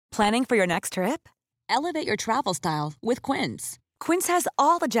Planning for your next trip? Elevate your travel style with Quince. Quince has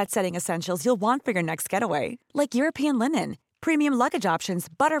all the jet-setting essentials you'll want for your next getaway, like European linen, premium luggage options,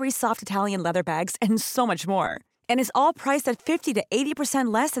 buttery soft Italian leather bags, and so much more. And is all priced at 50 to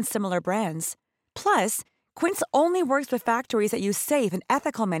 80% less than similar brands. Plus, Quince only works with factories that use safe and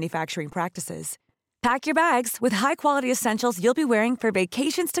ethical manufacturing practices. Pack your bags with high-quality essentials you'll be wearing for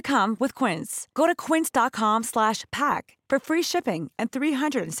vacations to come with Quince. Go to quince.com/pack for free shipping and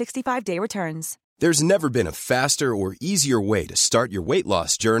 365-day returns. There's never been a faster or easier way to start your weight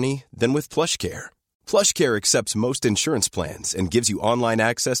loss journey than with PlushCare. PlushCare accepts most insurance plans and gives you online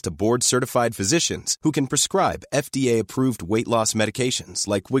access to board-certified physicians who can prescribe FDA-approved weight loss medications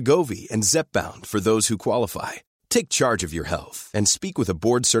like Wegovy and Zepbound for those who qualify. Take charge of your health and speak with a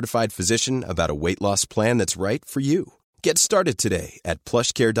board-certified physician about a weight loss plan that's right for you. Get started today at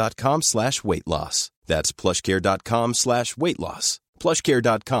plushcare.com/weightloss. That's plushcare.com/weightloss.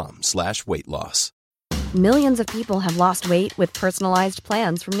 plushcare.com/weightloss. Millions of people have lost weight with personalized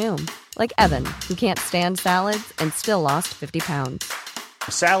plans from Noom. Like Evan, who can't stand salads and still lost 50 pounds.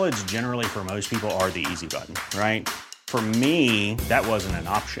 Salads generally for most people are the easy button, right? For me, that wasn't an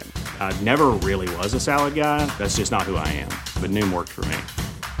option. I never really was a salad guy. That's just not who I am. But Noom worked for me.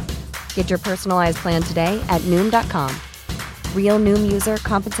 Get your personalized plan today at Noom.com. Real Noom user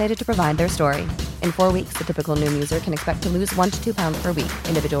compensated to provide their story. In 4 weeks, the typical Noom user can expect to lose 1 to 2 pounds per week.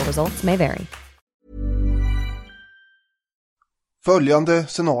 Individual results may vary. Följande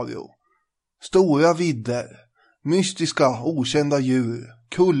scenario. Stora vidder. Mystiska, okända djur.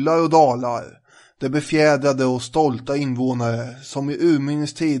 Kullar och dalar. Det befjädrade och stolta invånare som i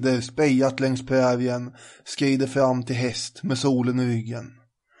urminnes tider spejat längs prärien skrider fram till häst med solen i ryggen.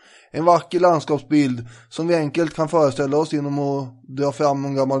 En vacker landskapsbild som vi enkelt kan föreställa oss genom att dra fram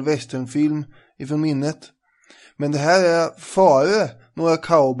en gammal westernfilm ifrån minnet. Men det här är före några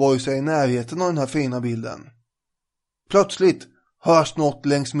cowboys är i närheten av den här fina bilden. Plötsligt hörs något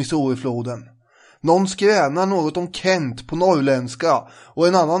längs Missourifloden. Någon skränar något om Kent på norrländska och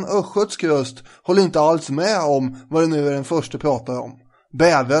en annan östgötsk röst håller inte alls med om vad det nu är den första pratar om.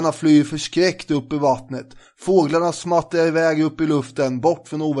 Bävrarna flyr förskräckt upp i vattnet. Fåglarna smattrar iväg upp i luften bort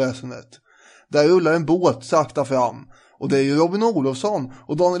från oväsendet. Där rullar en båt sakta fram. Och det är ju Robin Olofsson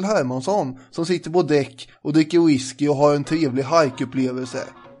och Daniel Hermansson som sitter på däck och dricker whisky och har en trevlig hike-upplevelse.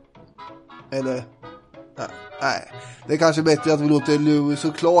 Eller... Nej, det är kanske bättre att vi låter Lewis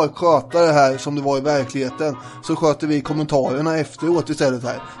och Clark sköta det här som det var i verkligheten. Så sköter vi kommentarerna efteråt istället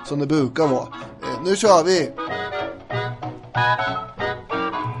här, som det brukar vara. Nu kör vi!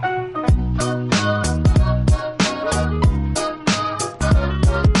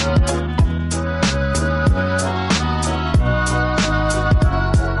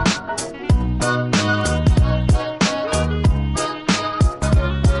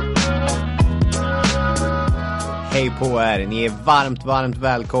 Hej på er, ni är varmt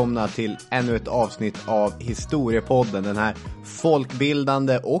välkomna till ännu ett avsnitt av Historiepodden. Den här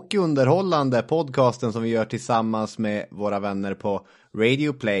folkbildande och underhållande podcasten som vi gör tillsammans med våra vänner på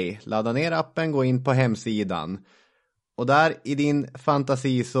Radio Play. Ladda ner appen, gå in på hemsidan. Och där i din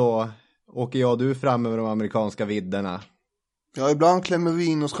fantasi så åker jag och du fram över de amerikanska vidderna. Ja, ibland klämmer vi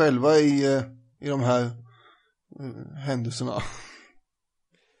in oss själva i de här händelserna.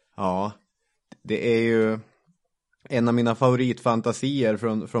 Ja, det är ju... En av mina favoritfantasier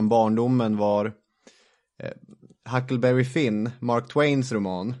från barndomen var Huckleberry Finn, Mark Twains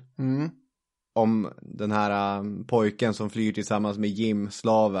roman. Om den här pojken som flyr tillsammans med Jim,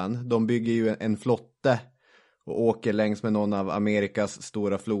 slaven. De bygger ju en flotte och åker längs med någon av Amerikas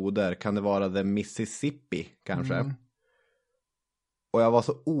stora floder. Kan det vara the Mississippi kanske? Och jag var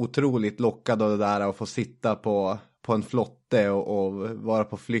så otroligt lockad av det där att få sitta på en flotte och vara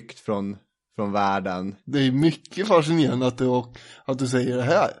på flykt från världen. Det är mycket fascinerande att du säger det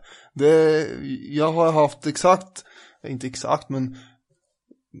här. Jag har haft inte exakt, men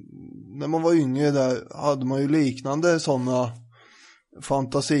när man var yngre där hade man ju liknande sådana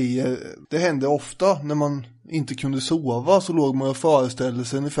fantasier. Det hände ofta när man inte kunde sova, så låg man och föreställde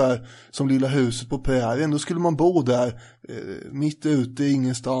sig ungefär som Lilla huset på prärien. Då skulle man bo där mitt ute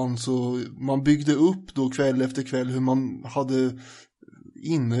ingenstans, och man byggde upp då kväll efter kväll hur man hade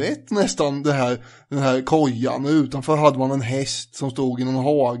inrätt nästan den här kojan, och utanför hade man en häst som stod i någon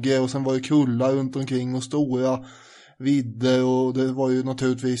hage, och sen var det kullar runt omkring och stora vidder, och det var ju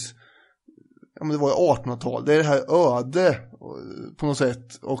naturligtvis, ja, men det var ju 1800-tal. Det är det här öde på något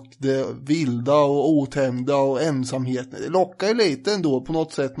sätt, och det vilda och otämjda och ensamheten. Det lockar ju lite ändå på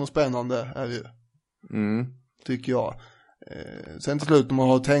något sätt, något spännande är det ju. Tycker jag. Sen till slut när man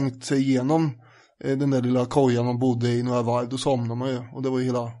har tänkt sig igenom den där lilla kojan man bodde i några varv, då somnar man ju. Och det var ju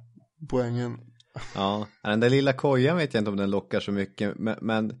hela poängen. Ja, den där lilla kojan vet jag inte om den lockar så mycket.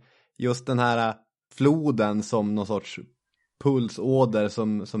 Men just den här floden som någon sorts pulsåder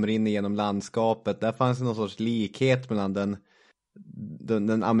som rinner genom landskapet. Där fanns någon sorts likhet mellan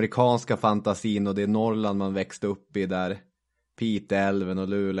den amerikanska fantasin och det Norrland man växte upp i, där Piteälven och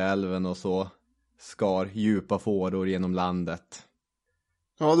Luleälven och så skar djupa fåror genom landet.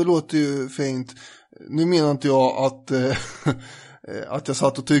 Ja, det låter ju fint. Nu menar inte jag att jag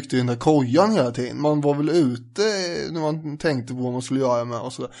satt och tyckte i den där kojan hela tiden. Man var väl ute när man tänkte på vad man skulle göra med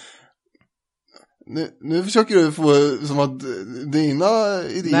och sådär. Nu försöker du få som att dina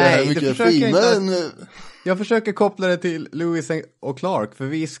idéer är mycket finare. Jag försöker koppla det till Lewis och Clark, för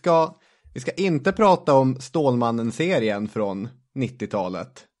vi ska inte prata om Stålmannen-serien från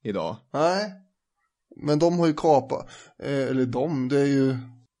 90-talet idag. Nej, men de har ju kapat, det är ju...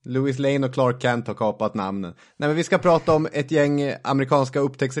 Louis Lane och Clark Kent har kapat namnen. Nej, men vi ska prata om ett gäng amerikanska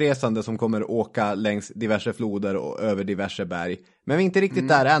upptäcktsresande som kommer åka längs diverse floder och över diverse berg. Men vi är inte riktigt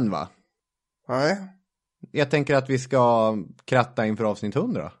där än, va? Nej. Jag tänker att vi ska kratta inför avsnitt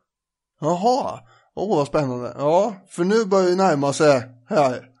 100. Jaha, vad spännande. Ja, för nu börjar vi närma sig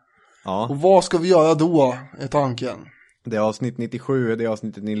här. Ja. Och vad ska vi göra då, är tanken? Det är avsnitt 97, det är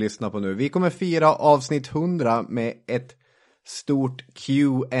avsnittet ni lyssnar på nu. Vi kommer fira avsnitt 100 med ett stort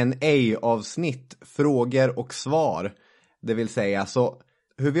Q&A-avsnitt, frågor och svar. Det vill säga, så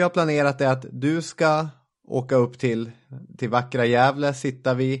hur vi har planerat är att du ska åka upp till vackra Gävle,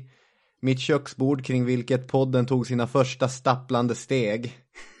 sitta vid mitt köksbord kring vilket podden tog sina första stapplande steg.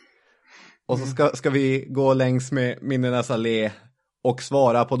 Och så ska vi gå längs med Minnenas allé och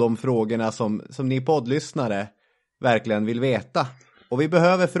svara på de frågorna som ni poddlyssnare verkligen vill veta. Och vi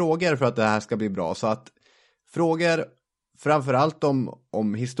behöver frågor för att det här ska bli bra. Så att frågor framförallt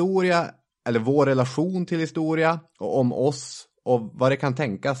om historia eller vår relation till historia och om oss och vad det kan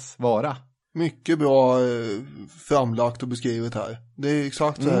tänkas vara. Mycket bra framlagt och beskrivet här. Det är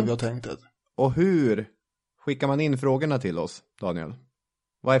exakt så här vi har tänkt det. Och hur skickar man in frågorna till oss, Daniel?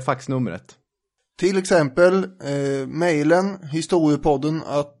 Vad är faxnumret? Till exempel mejlen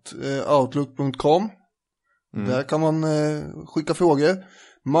historiepodden@outlook.com. Där kan man skicka frågor.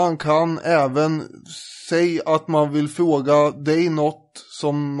 Man kan även säga att man vill fråga dig något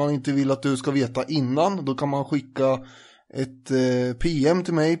som man inte vill att du ska veta innan. Då kan man skicka ett PM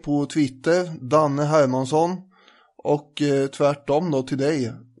till mig på Twitter, Danne Hermansson, och tvärtom då till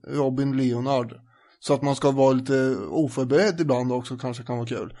dig, Robin Leonard. Så att man ska vara lite oförberedd ibland också, kanske kan vara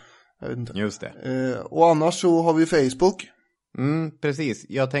kul. Jag vet inte. Just det. Och annars så har vi Facebook. Precis.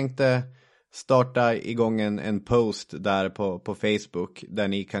 Jag tänkte starta igång en post där på Facebook där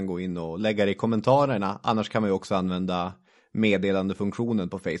ni kan gå in och lägga det i kommentarerna. Annars kan man ju också använda meddelandefunktionen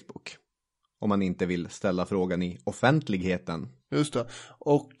på Facebook om man inte vill ställa frågan i offentligheten. Just det.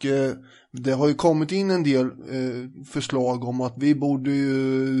 Och det har ju kommit in en del förslag om att vi borde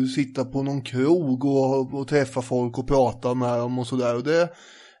ju sitta på någon krog och träffa folk och prata med dem och sådär.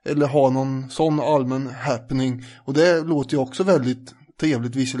 Eller ha någon sån allmän happening. Och det låter ju också väldigt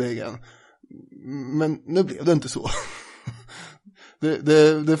trevligt visserligen. Men nu blev det inte så.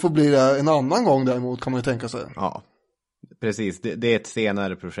 det får bli det en annan gång däremot, kan man ju tänka sig. Ja, precis. Det är ett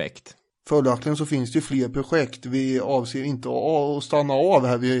senare projekt. Följaktligen så finns det ju fler projekt. Vi avser inte att stanna av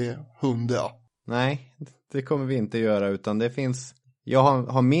här vid 100. Nej, det kommer vi inte göra, utan det finns... Jag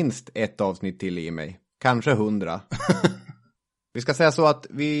har minst ett avsnitt till i mig. Kanske 100. Vi ska säga så att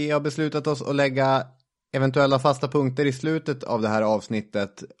vi har beslutat oss att lägga eventuella fasta punkter i slutet av det här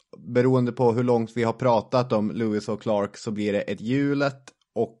avsnittet. Beroende på hur långt vi har pratat om Lewis och Clark så blir det ett hjulet.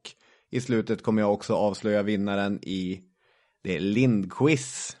 Och i slutet kommer jag också avslöja vinnaren i det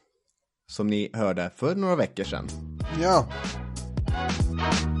Lindquiz som ni hörde för några veckor sedan. Ja.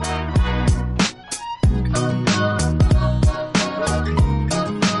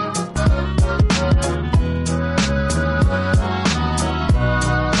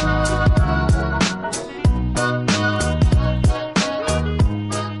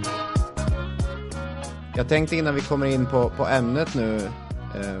 Jag tänkte innan vi kommer in på ämnet nu,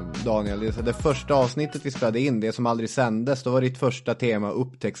 Daniel, det första avsnittet vi spelade in, det som aldrig sändes, då var ditt första tema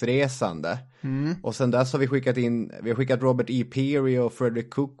upptäcktsresande. Och sen dess har vi skickat Robert E. Peary och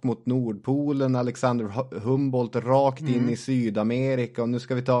Frederick Cook mot Nordpolen, Alexander Humboldt rakt in i Sydamerika, och nu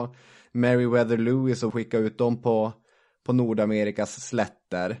ska vi ta Meriwether Lewis och skicka ut dem på Nordamerikas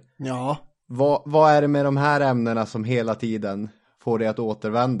slätter. Ja. Vad är det med de här ämnena som hela tiden får dig att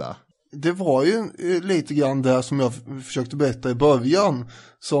återvända? Det var ju lite grann det som jag försökte berätta i början,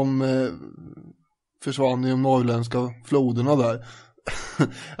 som försvann i de norrländska floderna där.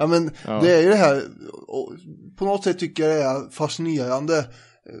 Ja, men det är ju det här, på något sätt tycker jag det är fascinerande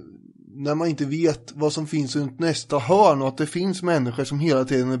när man inte vet vad som finns runt nästa hörn och att det finns människor som hela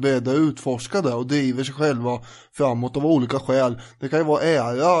tiden är beredda att utforska det och driver sig själva framåt av olika skäl. Det kan ju vara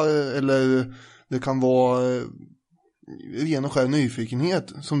ära eller det kan vara ren och skär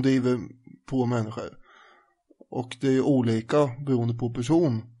nyfikenhet som driver på människor. Och det är olika beroende på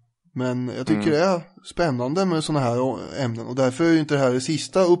person. Men jag tycker det är spännande med sådana här ämnen. Och därför är ju inte det här det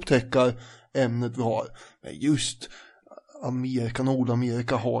sista upptäckarämnet vi har. Men just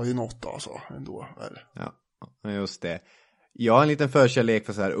Nordamerika har ju något alltså ändå. Ja, just det. Jag har en liten förkärlek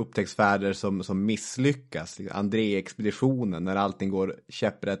för så här upptäcktsfärder som misslyckas. André-expeditionen när allting går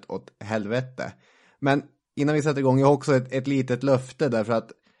käpprätt åt helvete. Men innan vi sätter igång, jag har också ett litet löfte därför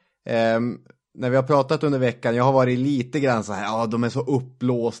att när vi har pratat under veckan, jag har varit lite grann så här, de är så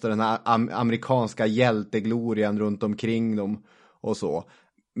uppblåsta, den här amerikanska hjälteglorian runt omkring dem och så.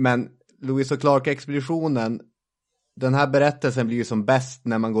 Men Lewis och Clark-expeditionen, den här berättelsen blir ju som bäst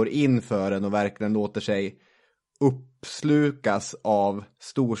när man går in för den och verkligen låter sig uppslukas av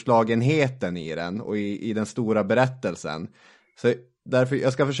storslagenheten i den och i den stora berättelsen. Så därför,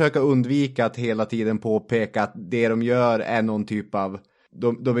 jag ska försöka undvika att hela tiden påpeka att det de gör är någon typ av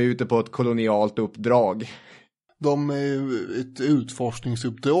de är ute på ett kolonialt uppdrag. De är ju ett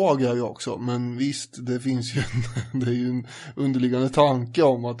utforskningsuppdrag här också. Men visst, det finns ju det är ju en underliggande tanke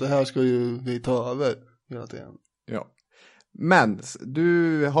om att det här ska ju vi ta över hela tiden. Ja. Men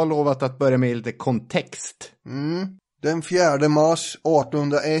du har lovat att börja med lite kontext. Den 4 mars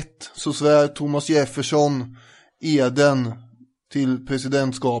 1801 så svär Thomas Jefferson eden till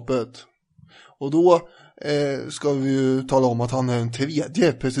presidentskapet. Och då ska vi ju tala om att han är den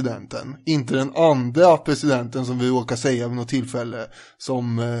tredje presidenten. Inte den andra presidenten som vi råkar säga vid något tillfälle.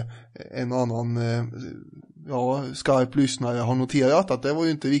 Som en annan skarp lyssnare har noterat att det var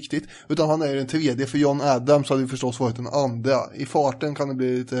ju inte viktigt. Utan han är den tredje, för John Adams hade ju förstås varit den andra. I farten kan det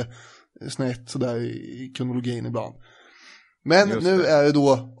bli lite snett sådär i kronologin ibland. Men nu är det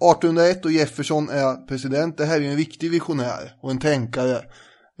då 1801 och Jefferson är president. Det här är ju en viktig visionär och en tänkare.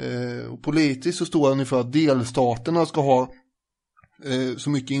 Och politiskt så står han för att delstaterna ska ha så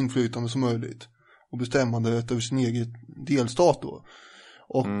mycket inflytande som möjligt och bestämmande rätt över sin egen delstat då.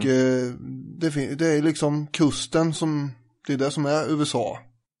 Och det är liksom kusten som det är det som är USA.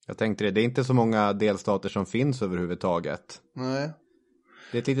 Jag tänkte det är inte så många delstater som finns överhuvudtaget. Nej.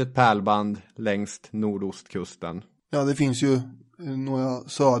 Det är ett litet pärlband längst nordostkusten. Ja, det finns ju några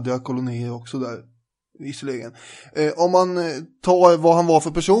södra kolonier också där. Visserligen. Om man tar vad han var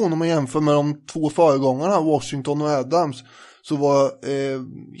för person, om man jämför med de två föregångarna, Washington och Adams, så var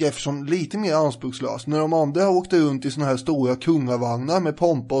Jefferson lite mer anspråkslös. När de andra åkte runt i såna här stora kungavagnar med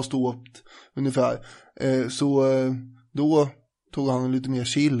pompa och ståt ungefär, så då tog han lite mer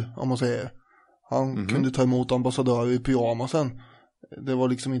chill, om man säger. Han kunde ta emot ambassadörer i pyjamasen. Det var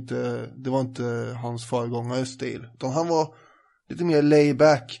liksom inte hans föregångares stil. Utan han var lite mer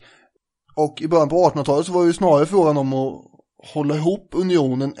layback. Och i början på 1800-talet så var det ju snarare frågan om att hålla ihop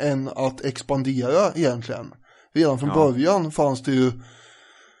unionen än att expandera egentligen. Redan från början fanns det ju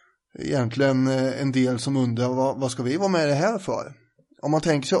egentligen en del som undrar vad ska vi vara med det här för? Om man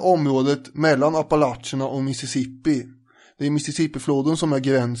tänker sig området mellan Appalacherna och Mississippi. Det är Mississippifloden som är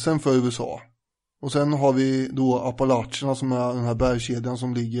gränsen för USA. Och sen har vi då Appalacherna som är den här bergskedjan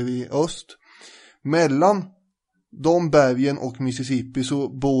som ligger i öst. Mellan de bergen och Mississippi så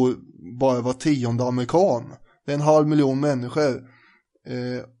bor bara var 10:e amerikan. Det är 500 000 människor.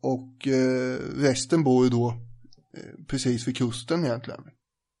 Och resten bor ju då precis vid kusten egentligen.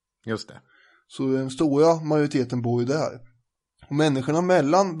 Just det. Så den stora majoriteten bor ju där. Och människorna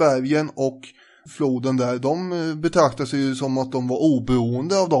mellan bergen och floden där, de betraktar sig ju som att de var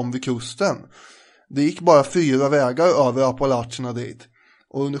oberoende av dem vid kusten. Det gick bara 4 vägar över Appalacherna dit.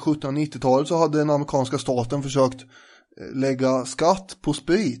 Och under 1790-talet så hade den amerikanska staten försökt lägga skatt på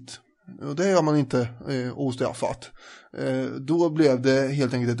sprit. Och det gör man inte ostraffat. Då blev det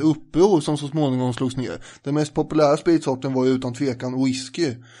helt enkelt ett uppror som så småningom slogs ner. Den mest populära spritsorten var ju utan tvekan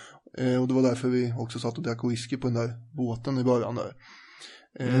whisky. Och det var därför vi också satt och drack whisky på den där båten i början där.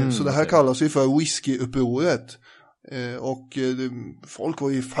 Så det här kallas ju för whiskyupproret. Och folk var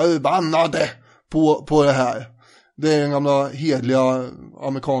ju förbannade på det här. Det är den gamla hedliga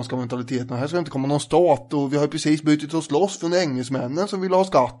amerikanska mentaliteten. Här ska inte komma någon stat och vi har precis bytt oss loss från engelsmännen som vill ha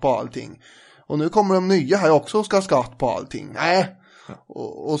skatt på allting. Och nu kommer de nya här också och ska ha skatt på allting. Nej.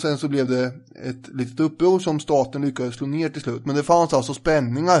 Och sen så blev det ett litet uppror som staten lyckades slå ner till slut. Men det fanns alltså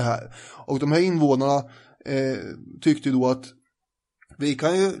spänningar här. Och de här invånarna tyckte då att vi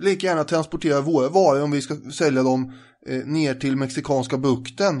kan ju lika gärna transportera våra varor om vi ska sälja dem ner till Mexikanska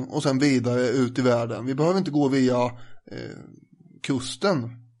bukten och sen vidare ut i världen. Vi behöver inte gå via kusten.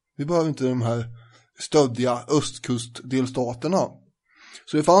 Vi behöver inte de här stödja östkustdelstaterna.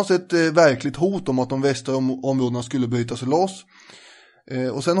 Så det fanns ett verkligt hot om att de västra områdena skulle bryta sig loss.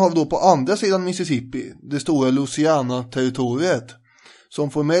 Och sen har vi då på andra sidan Mississippi det stora Louisiana-territoriet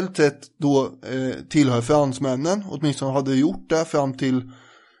som formellt sett då tillhör fransmännen, åtminstone hade gjort det fram till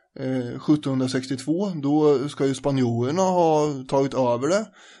 1762. Då ska ju spanjorerna ha tagit över det.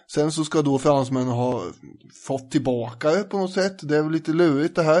 Sen så ska då fransmännen ha fått tillbaka det på något sätt. Det är väl lite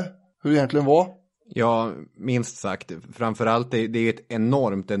lurigt det här, hur det egentligen var. Ja, minst sagt. Framförallt det är ett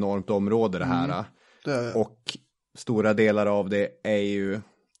enormt område det här. Det är. Och stora delar av det är ju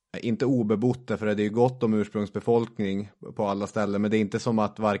inte obebott, för det är ju gott om ursprungsbefolkning på alla ställen. Men det är inte som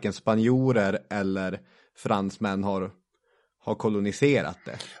att varken spanjorer eller fransmän har koloniserat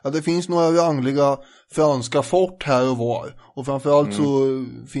det. Ja, det finns några rangliga franska fort här och var. Och framförallt så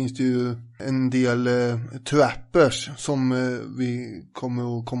finns det ju en del trappers som vi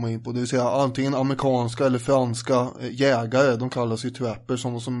kommer att komma in på. Det vill säga antingen amerikanska eller franska jägare. De kallas ju trappers,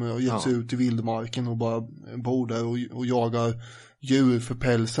 sådana som har gett sig ut i vildmarken och bara bor där och jagar djur för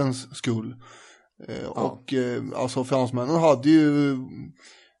pälsens skull. Och alltså fransmännen hade ju,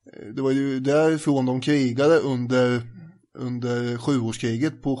 det var ju därifrån de krigade under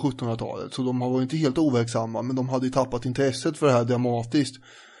sjuårskriget på 1700-talet. Så de har varit inte helt overksamma, men de hade ju tappat intresset för det här dramatiskt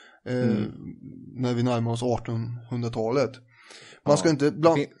när vi närmar oss 1800-talet. Man ska inte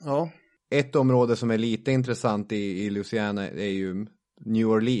Ett område som är lite intressant i Louisiana är ju New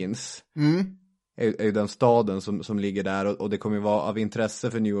Orleans. Är ju den staden som ligger där, och det kommer ju vara av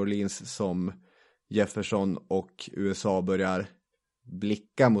intresse för New Orleans som Jefferson och USA börjar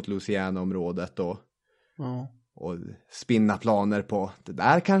blicka mot Louisiana-området och spinna planer på det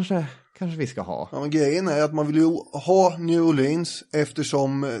där kanske vi ska ha. Ja, men grejen är att man vill ju ha New Orleans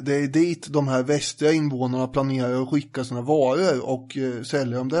eftersom det är dit de här västra invånarna planerar att skicka sina varor och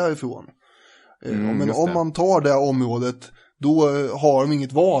sälja dem därifrån. Men om man tar det området, då har de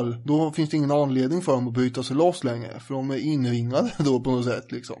inget val. Då finns det ingen anledning för dem att bryta sig loss längre, för de är inringade då på något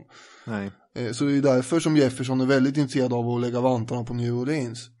sätt liksom. Nej. Så det är därför som Jefferson är väldigt intresserad av att lägga vantarna på New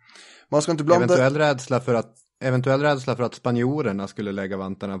Orleans. Man ska inte blanda... Eventuell rädsla för att spanjorerna skulle lägga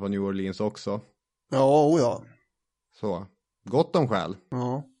vantarna på New Orleans också. Ja. Så, gott om skäl.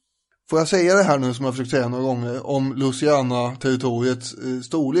 Ja. Får jag säga det här nu som jag försökt säga några gånger om Louisiana-territoriets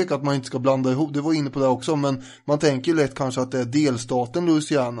storlek, att man inte ska blanda ihop, det var inne på det också, men man tänker lätt kanske att det är delstaten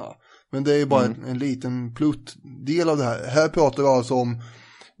Louisiana, men det är bara en liten pluttdel av det här. Här pratar vi alltså om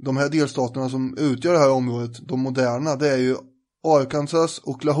de här delstaterna som utgör det här området, de moderna, det är ju Arkansas,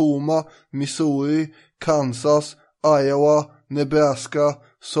 Oklahoma, Missouri, Kansas, Iowa, Nebraska,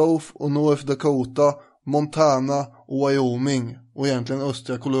 South och North Dakota, Montana och Wyoming, och egentligen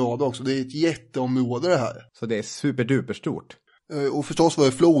östra Colorado också. Det är ett jätteområde det här. Så det är superduper stort. Och förstås var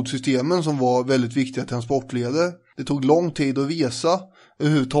det flodsystemen som var väldigt viktiga transportleder. Det tog lång tid att resa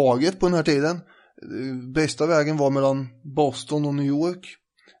överhuvudtaget på den här tiden. Bästa vägen var mellan Boston och New York.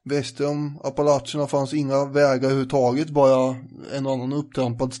 Väster om Appalacherna fanns inga vägar överhuvudtaget, bara en annan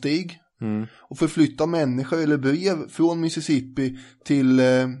upptrampad stig. Och förflytta människor eller brev från Mississippi till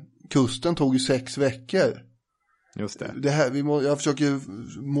kusten tog ju 6 veckor. Just det. Jag försöker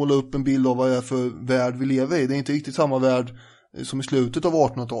måla upp en bild av vad det är för värld vi lever i. Det är inte riktigt samma värld som i slutet av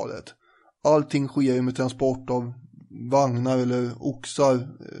 1800-talet. Allting sker ju med transport av vagnar eller oxar.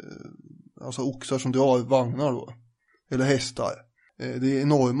 Alltså oxar som drar vagnar då. Eller hästar. Det är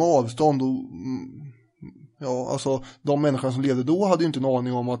enorma avstånd och alltså de människor som levde då hade ju inte en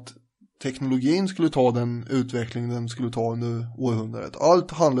aning om att teknologin skulle ta den utveckling den skulle ta under århundradet.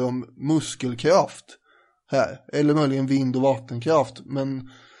 Allt handlar om muskelkraft här, eller möjligen vind- och vattenkraft, men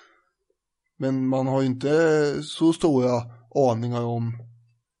man har ju inte så stora aningar om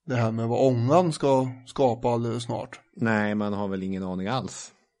det här med vad ångan ska skapa alldeles snart. Nej, man har väl ingen aning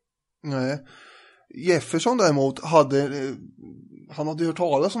alls. Nej. Jefferson däremot hade hört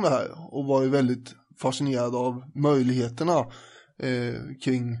talas om det här och var ju väldigt fascinerad av möjligheterna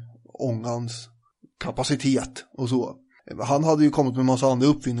kring ångans kapacitet och så. Han hade ju kommit med en massa andra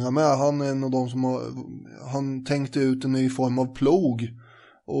uppfinningar med. Han är en av de som han tänkte ut en ny form av plog.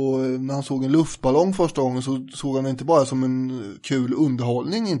 Och när han såg en luftballong första gången så såg han inte bara som en kul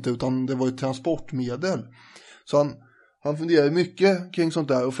underhållning inte, utan det var ett transportmedel. Så han funderade mycket kring sånt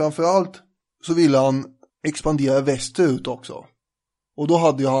där, och framförallt så ville han expandera västerut också. Och då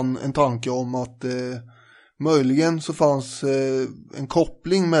hade han en tanke om att Möjligen så fanns en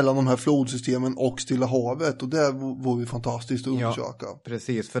koppling mellan de här flodsystemen och Stilla havet, och det vore ju fantastiskt att undersöka. Ja,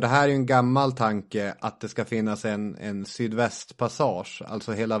 precis, för det här är ju en gammal tanke att det ska finnas en sydvästpassage,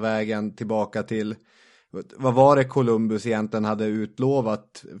 alltså hela vägen tillbaka till, vad var det Columbus egentligen hade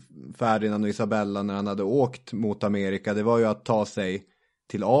utlovat Ferdinand och Isabella när han hade åkt mot Amerika? Det var ju att ta sig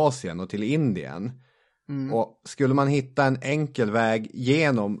till Asien och till Indien. Och skulle man hitta en enkel väg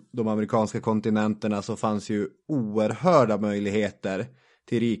genom de amerikanska kontinenterna så fanns ju oerhörda möjligheter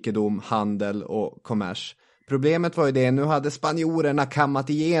till rikedom, handel och kommers. Problemet var ju det, nu hade spanjorerna kammat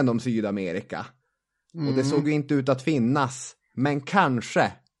igenom Sydamerika. Och det såg ju inte ut att finnas. Men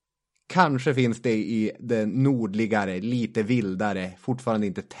kanske finns det i det nordligare, lite vildare, fortfarande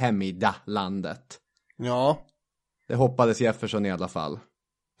inte tämjda landet. Ja. Det hoppades Jefferson i alla fall.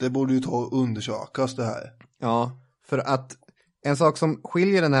 Det borde ju ta och undersökas det här. Ja, för att en sak som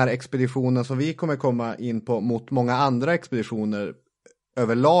skiljer den här expeditionen som vi kommer komma in på mot många andra expeditioner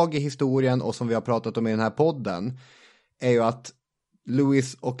överlag i historien och som vi har pratat om i den här podden är ju att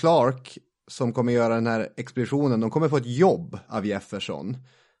Lewis och Clark som kommer göra den här expeditionen, de kommer få ett jobb av Jefferson.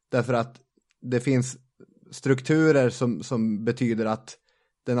 Därför att det finns strukturer som betyder att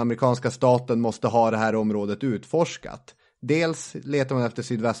den amerikanska staten måste ha det här området utforskat. Dels letar man efter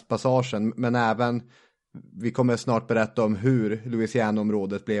sydvästpassagen, men även, vi kommer snart berätta om hur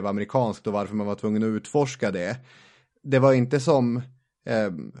Louisiana-området blev amerikanskt och varför man var tvungen att utforska det. Det var inte som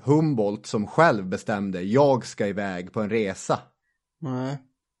Humboldt som själv bestämde, jag ska iväg på en resa.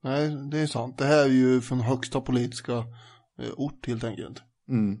 Nej, det är sant. Det här är ju från högsta politiska ort helt enkelt.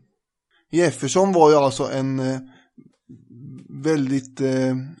 Jefferson var ju alltså en väldigt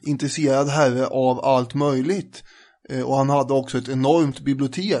intresserad herre av allt möjligt. Och han hade också ett enormt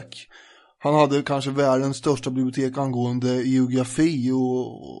bibliotek. Han hade kanske världens största bibliotek angående geografi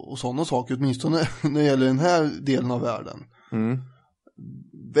och sådana saker, åtminstone när det gäller den här delen av världen.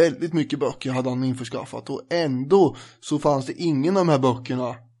 Väldigt mycket böcker hade han införskaffat, och ändå så fanns det ingen av de här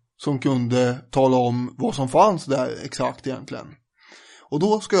böckerna som kunde tala om vad som fanns där exakt egentligen. Och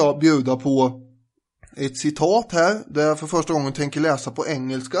då ska jag bjuda på ett citat här där jag för första gången tänker läsa på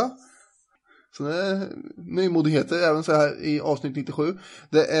engelska. Så det är nymodigheter även så här i avsnitt 97.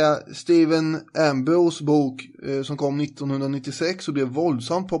 Det är Stephen Ambrose bok som kom 1996 och blev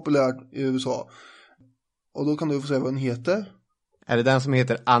våldsamt populärt i USA. Och då kan du få säga vad den heter. Är det den som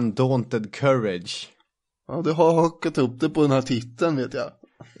heter Undaunted Courage? Ja, det har hakat upp det på den här titeln, vet jag.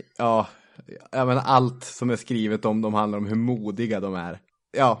 Ja, men allt som är skrivet om dem handlar om hur modiga de är.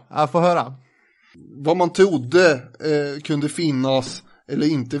 Ja, jag får höra. Vad man trodde kunde finnas eller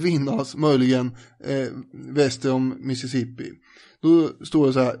inte finnas möjligen väster om Mississippi. Då står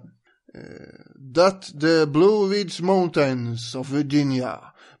det så här: that the Blue Ridge Mountains of Virginia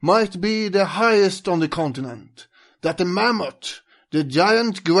might be the highest on the continent, that the mammoth, the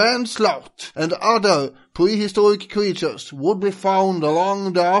giant grand sloth and other prehistoric creatures would be found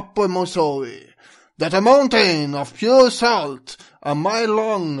along the upper Missouri, that a mountain of pure salt a mile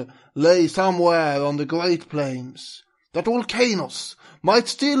long lay somewhere on the Great Plains, that volcanoes might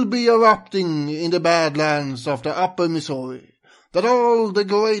still be erupting in the Badlands of the upper Missouri, that all the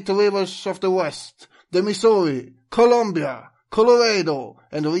great rivers of the West, the Missouri, Columbia, Colorado,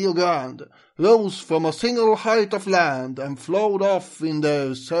 and Rio Grande, rose from a single height of land and flowed off in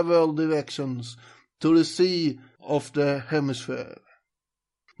their several directions to the sea of the hemisphere.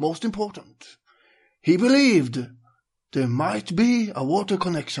 Most important, he believed there might be a water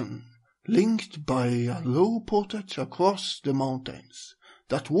connection linked by a low portage across the mountains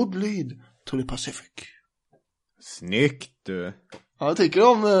that would lead to the Pacific. Snyggt du. Ja, jag tycker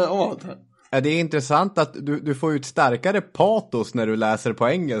om allt här. Ja, det är intressant att du får ut starkare patos när du läser på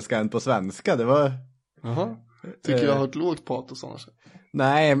engelska än på svenska. Det var... Jaha. Tycker jag har ett lågt patos annars.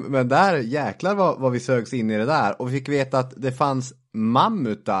 Nej, men där jäklar vad vi sögs in i det där. Och vi fick veta att det fanns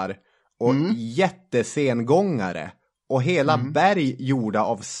mammutar och jättesengångare. Och hela berg gjorda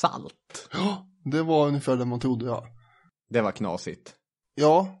av salt. Ja, det var ungefär det man trodde, ja. Det var knasigt.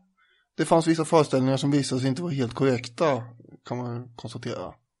 Ja, det fanns vissa föreställningar som visade sig inte vara helt korrekta, kan man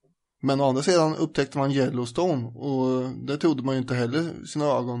konstatera. Men å andra sidan upptäckte man Yellowstone, och det trodde man ju inte heller sina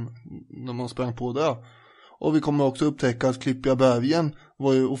ögon när man sprang på det. Och vi kommer också upptäcka att Klippiga bergen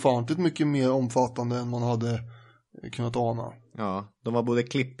var ju ofantligt mycket mer omfattande än man hade kunnat ana. Ja, de var både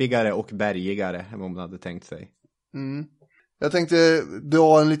klippigare och bergigare än vad man hade tänkt sig. Jag tänkte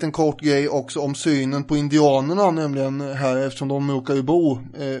dra en liten kort grej också om synen på indianerna, nämligen här, eftersom de råkar ju bo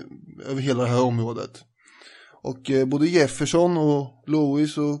över hela det här området. Och både Jefferson och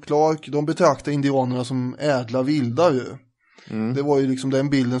Lewis och Clark, de betraktar indianerna som ädla vildar ju. Det var ju liksom den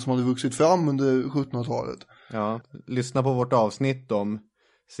bilden som hade vuxit fram under 1700-talet. Ja, lyssna på vårt avsnitt om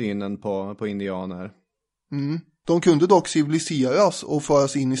synen på indianer. De kunde dock civiliseras och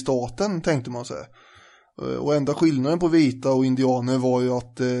föras in i staten, tänkte man sig. Och enda skillnaden på vita och indianer var ju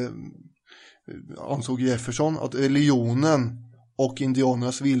att, ansåg Jefferson, att religionen och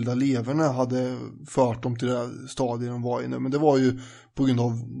indianernas vilda leverne hade fört dem till det här stadiet de var i nu. Men det var ju på grund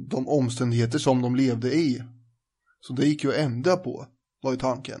av de omständigheter som de levde i. Så det gick ju att ändra på, var ju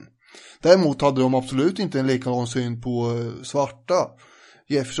tanken. Däremot hade de absolut inte en likadan syn på svarta.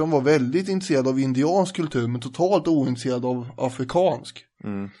 Jefferson var väldigt intresserad av indiansk kultur men totalt ointresserad av afrikansk.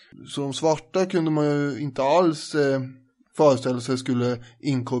 Så de svarta kunde man ju inte alls föreställa sig skulle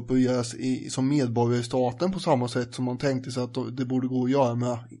inkorporeras som medborgare i staten på samma sätt som man tänkte sig att det borde gå att göra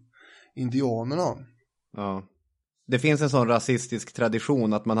med indianerna. Ja. Det finns en sån rasistisk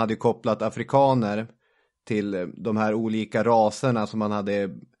tradition att man hade kopplat afrikaner till de här olika raserna som man hade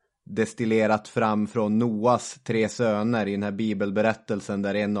destillerat fram från Noas 3 söner i den här bibelberättelsen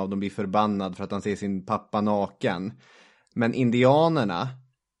där en av dem blir förbannad för att han ser sin pappa naken. Men indianerna,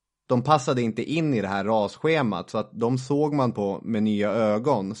 de passade inte in i det här rasschemat så att de såg man på med nya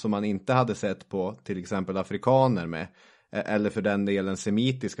ögon som man inte hade sett på till exempel afrikaner med, eller för den delen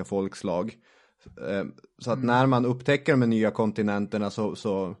semitiska folkslag. Så att när man upptäcker de nya kontinenterna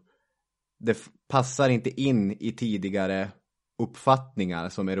så det passar inte in i tidigare uppfattningar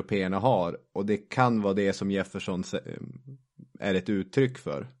som européerna har, och det kan vara det som Jefferson är ett uttryck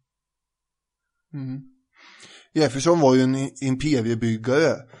för. Jefferson var ju en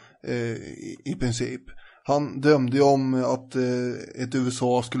imperiebyggare i princip. Han drömde ju om att ett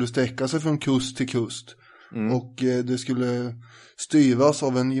USA skulle sträcka sig från kust till kust och det skulle styras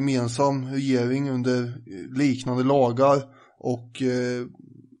av en gemensam regering under liknande lagar och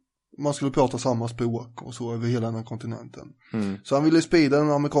man skulle prata samma språk och så över hela den här kontinenten. Så han ville sprida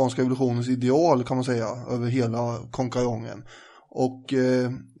den amerikanska revolutionens ideal, kan man säga, över hela konkarongen.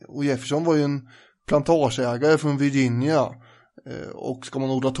 Och Jefferson var ju en plantageägare från Virginia. Och ska man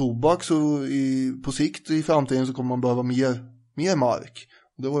odla tobak så på sikt i framtiden så kommer man behöva mer mark.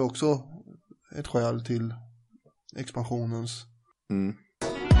 Det var ju också ett skäl till expansionens.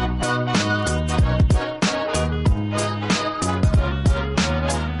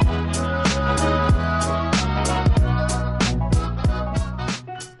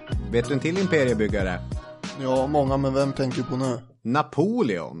 Vet du en till imperiebyggare? Ja, många, men vem tänker du på nu?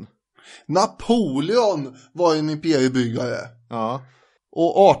 Napoleon. Napoleon var en imperiebyggare. Ja.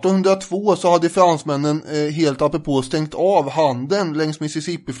 Och 1802 så hade fransmännen helt apropå stängt av handeln längs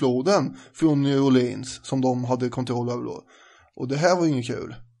Mississippifloden från New Orleans som de hade kontroll över då. Och det här var ju inget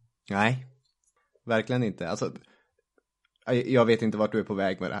kul. Nej, verkligen inte. Alltså, jag vet inte vart du är på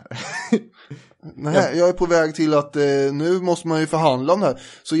väg med det här. Nej, jag är på väg till att nu måste man ju förhandla om det här.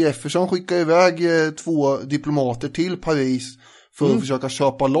 Så Jefferson skickar iväg 2 diplomater till Paris för att försöka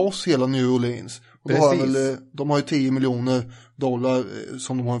köpa loss hela New Orleans. Och då har de har ju $10 miljoner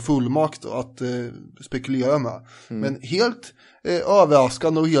som de har en fullmakt att spekulera med. Men helt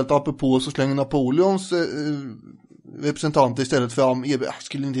överraskande och helt apropå så slänger Napoleons representanter istället fram,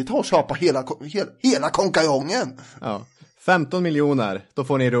 skulle ni inte ta och köpa hela konkarongen? Ja, 15 miljoner, då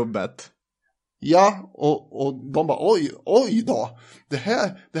får ni rubbet. Ja, och de bara, oj då. Det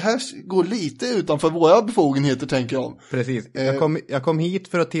här går lite utanför våra befogenheter, tänker jag. Precis, jag kom hit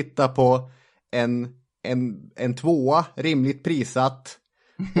för att titta på en 2, rimligt prissatt.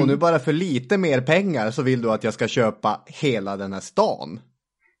 Och nu bara för lite mer pengar så vill du att jag ska köpa hela den här stan.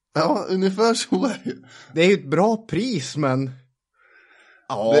 Ja, ungefär så är det. Det är ju ett bra pris, men...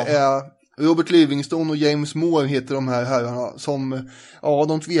 Ja. Det är Robert Livingstone och James Moore heter de här herrarna som,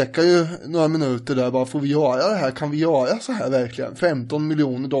 de tvekar ju några minuter där, bara får vi göra det här? Kan vi göra så här verkligen? $15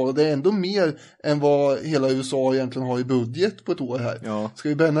 miljoner, det är ändå mer än vad hela USA egentligen har i budget på ett år här. Ja. Ska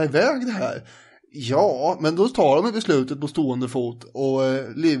vi bränna iväg det här? Ja, men då tar de beslutet på stående fot och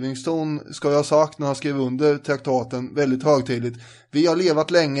Livingstone ska jag ha sagt när han skrev under traktaten väldigt högtidligt: vi har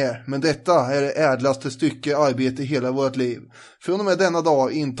levat länge, men detta är det ädlaste stycke arbete i hela vårt liv. Från och med denna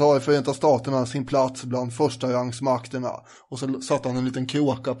dag intar Förenta Staterna sin plats bland förstarangsmakterna. Och så satte han en liten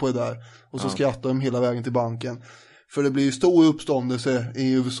kråka på det där och så skrattade de hela vägen till banken. För det blir ju stor uppståndelse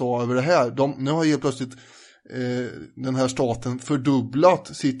i USA över det här. Nu har helt plötsligt den här staten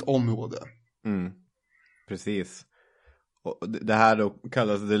fördubblat sitt område. Precis. Och det här då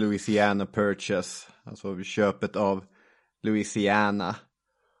kallas the Louisiana Purchase, alltså köpet av Louisiana.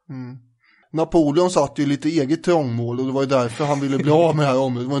 Napoleon satt ju lite eget trångmål och det var ju därför han ville bli av med det här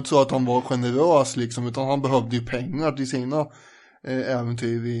området. Det var inte så att han var generös liksom, utan han behövde ju pengar till sina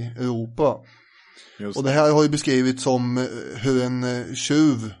äventyr i Europa. Just. Och det här har ju beskrivits som hur en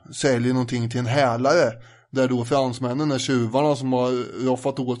tjuv säljer någonting till en hälare. där då fransmännen är tjuvarna som har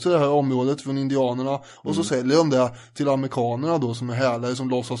roffat åt sig det här området från indianerna. Och så säljer de det till amerikanerna då som är härliga, som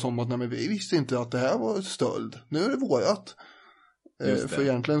låtsas som att nej, men vi visste inte att det här var stöld. Nu är det vårat. För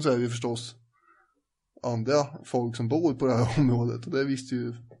egentligen så är vi förstås andra folk som bor på det här området. Och det visste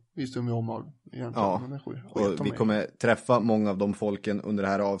de ju om egentligen. Ja, och vi kommer träffa många av de folken under det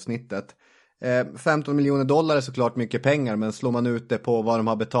här avsnittet. 15 miljoner dollar är såklart mycket pengar, men slår man ut det på vad de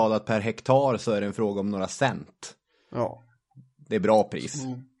har betalat per hektar så är det en fråga om några cent. Ja. Det är bra pris.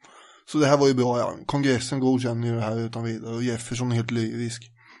 Mm. Så det här var ju bra, ja. Kongressen godkänner ju det här utan vidare och Jefferson är helt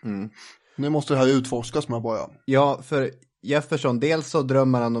lyrisk. Nu måste det här utforskas med bara. Ja, för Jefferson, dels så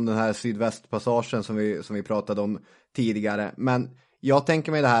drömmer han om den här sydvästpassagen som vi pratade om tidigare, men jag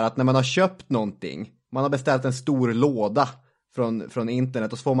tänker mig det här att när man har köpt någonting, man har beställt en stor låda från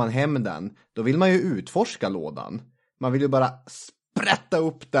internet och så får man hem den, då vill man ju utforska lådan. Man vill ju bara sprätta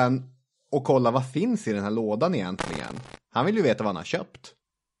upp den och kolla vad finns i den här lådan egentligen. Han vill ju veta vad han har köpt.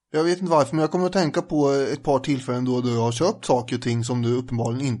 Jag vet inte varför, men jag kommer att tänka på ett par tillfällen då du har köpt saker och ting som du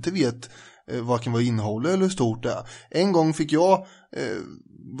uppenbarligen inte vet varken vad innehåller eller hur stort det är. En gång fick jag,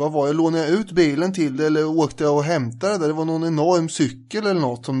 jag lånade ut bilen till det eller åkte och hämtade det. Det var någon enorm cykel eller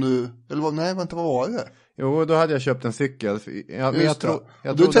något som vad var det? Jo, då hade jag köpt en cykel.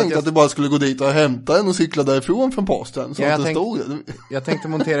 Du tänkte att du bara skulle gå dit och hämta den och cykla därifrån från posten. Så jag tänkte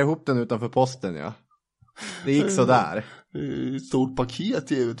montera ihop den utanför posten, ja. Det gick så där. Ett stort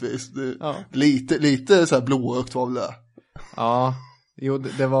paket givetvis. Lite så här blåögt var det. Ja, jo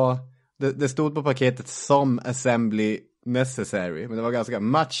det stod på paketet some assembly necessary. Men det var ganska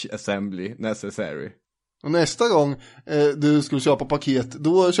much assembly necessary. Och nästa gång du skulle köpa paket,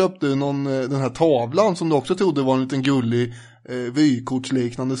 då köpte du den här tavlan som du också trodde var en liten gullig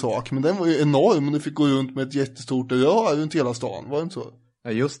vykortsliknande sak. Men den var ju enorm och du fick gå runt med ett jättestort rör runt hela stan, var det inte så?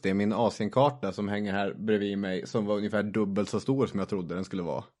 Ja, just det, min Asienkarta som hänger här bredvid mig, som var ungefär dubbelt så stor som jag trodde den skulle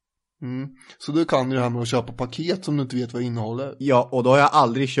vara. Så du kan ju det här med att köpa paket som du inte vet vad det innehåller. Ja, och då har jag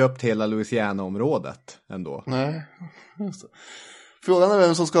aldrig köpt hela Louisiana-området ändå. Nej, just det. Frågan är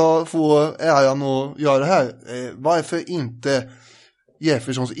vem som ska få äran att göra det här. Varför inte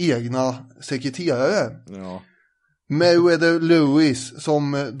Jeffersons egna sekreterare? Ja. Meriwether Lewis,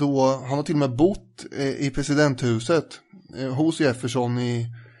 som då, han har till och med bott i presidenthuset hos Jefferson i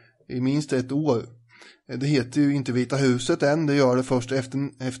minst ett år. Det heter ju inte Vita huset än, det gör det först efter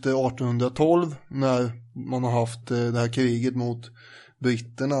 1812 när man har haft det här kriget mot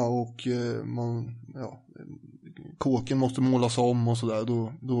britterna och kåken måste målas om och sådär,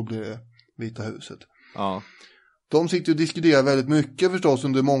 då blir det Vita huset. Ja. De sitter och diskuterar väldigt mycket förstås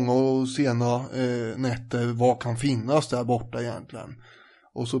under många och sena nätter, vad kan finnas där borta egentligen.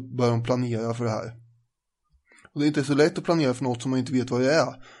 Och så börjar de planera för det här. Och det är inte så lätt att planera för något som man inte vet vad det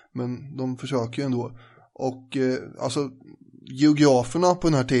är, men de försöker ju ändå. Och geograferna på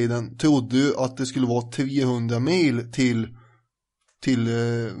den här tiden trodde ju att det skulle vara 300 mil till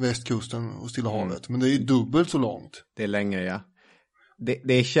västkusten och Stilla havet. Men det är ju dubbelt så långt. Det är längre, ja.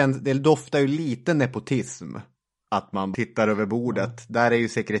 Det doftar ju lite nepotism att man tittar över bordet. Där är ju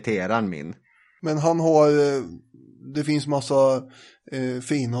sekreteraren min. Men han har, det finns massa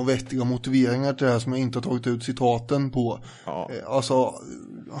fina och vettiga motiveringar till det här som jag inte har tagit ut citaten på. Ja. Alltså,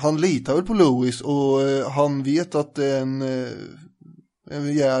 han litar väl på Lewis och han vet att det är en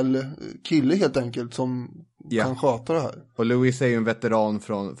rejäl kille helt enkelt som kan sköta det här. Och Lewis är ju en veteran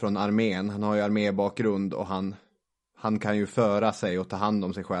från armén. Han har ju armébakgrund och han kan ju föra sig och ta hand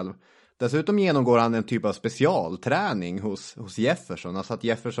om sig själv. Dessutom genomgår han en typ av specialträning hos Jefferson. Alltså att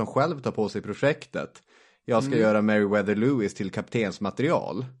Jefferson själv tar på sig projektet. Jag ska göra Meriwether Lewis till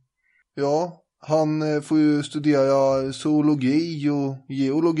kaptensmaterial. Ja, han får ju studera zoologi och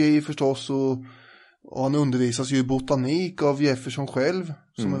geologi förstås. Och han undervisas ju i botanik av Jefferson själv.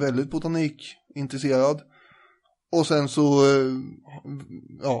 Som är väldigt botanikintresserad. Och sen så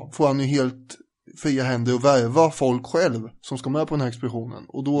får han ju helt fria händer och värva folk själv som ska med på den här expeditionen.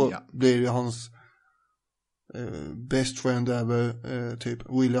 Och då blir det hans best friend ever, typ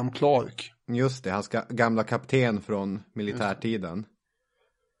William Clark. Just det, hans gamla kapten från militärtiden.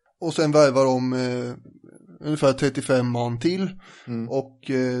 Och sen värvar de ungefär 35 man till. Och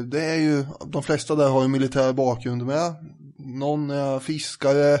det är ju, de flesta där har ju militär bakgrund med. Någon är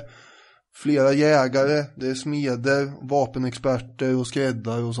fiskare, flera jägare, det är smeder, vapenexperter och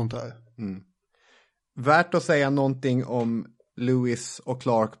skräddare och sånt där. Värt att säga någonting om Lewis och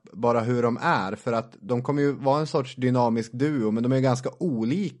Clark, bara hur de är. För att de kommer ju vara en sorts dynamisk duo, men de är ganska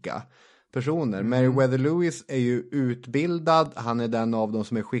olika personer. Meriwether Lewis är ju utbildad, han är den av dem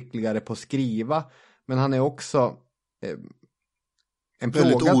som är skickligare på att skriva. Men han är också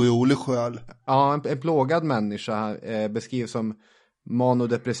väldigt orolig själ. Ja, en plågad människa beskrivs som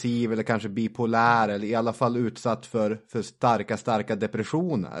manodepressiv eller kanske bipolär eller i alla fall utsatt för starka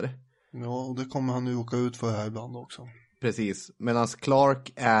depressioner. Ja, och det kommer han ju åka ut för här ibland också. Precis, medan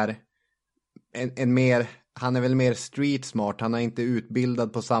Clark är han är väl mer street smart, han är inte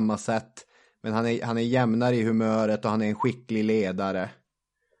utbildad på samma sätt, men han är jämnare i humöret och han är en skicklig ledare.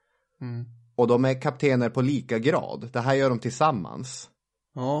 Mm. Och de är kaptener på lika grad, det här gör de tillsammans.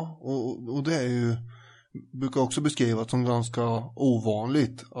 Ja, och det är ju, brukar också beskrivas som ganska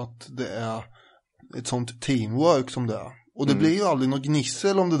ovanligt att det är ett sånt teamwork som det är. Och det blir ju aldrig något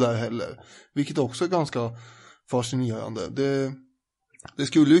gnissel om det där heller, vilket också är ganska fascinerande. Det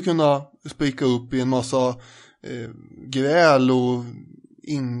skulle ju kunna spricka upp i en massa gräl och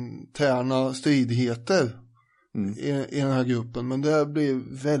interna stridigheter i den här gruppen. Men det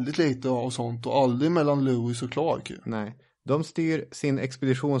blir väldigt lite av sånt och aldrig mellan Lewis och Clark. Nej, de styr sin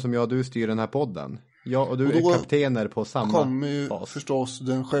expedition som jag och du styr den här podden. Jag och du är kaptener på samma bas. Kommer ju förstås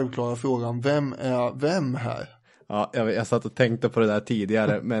den självklara frågan, vem är vem här? Ja, jag satt och tänkte på det där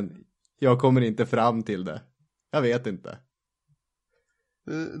tidigare, men jag kommer inte fram till det. Jag vet inte.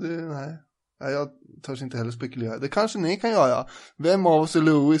 Nej, jag törs inte heller spekulera. Det kanske ni kan göra. Vem av oss är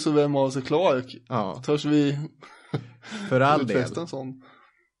Lewis och vem av oss är Clark? Ja. Törs vi för all del. En sån?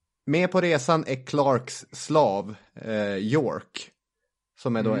 Med på resan är Clarks slav York,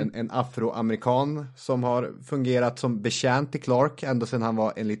 som är då en afroamerikan som har fungerat som betjänt till Clark ända sedan han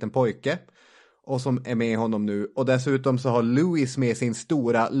var en liten pojke. Och som är med honom nu. Och dessutom så har Lewis med sin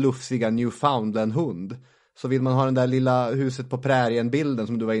stora, lufsiga Newfoundland-hund. Så vill man ha den där lilla huset på prärien-bilden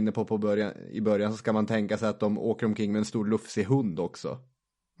som du var inne på i början, så ska man tänka sig att de åker omkring med en stor lufsig hund också.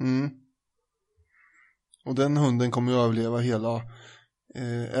 Mm. Och den hunden kommer ju överleva hela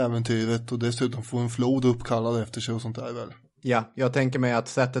äventyret och dessutom få en flod uppkallad efter sig och sånt där väl. Ja, jag tänker mig att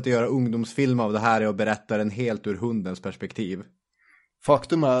sättet att göra ungdomsfilm av det här är att berätta den helt ur hundens perspektiv.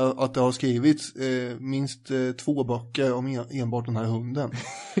 Faktum är att det har skrivits minst 2 böcker om enbart den här hunden.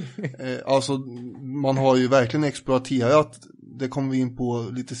 Alltså man har ju verkligen exploaterat, det kommer vi in på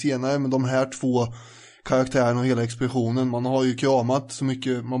lite senare, men de här 2 karaktärerna och hela expeditionen, man har ju kramat så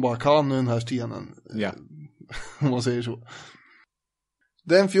mycket man bara kan i den här stenen. Ja. Om man säger så.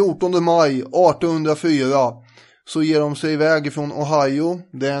 Den 14 maj 1804 så ger de sig iväg från Ohio.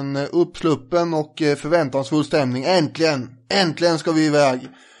 Det är en uppsluppen och förväntansfull stämning. Äntligen ska vi iväg.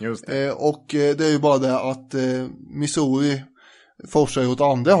 Just det. Och det är ju bara det att Missouri forsar åt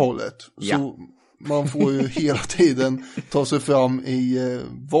andra hållet. Ja. Så man får ju hela tiden ta sig fram i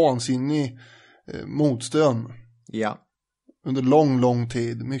vansinnig motström. Ja. Under lång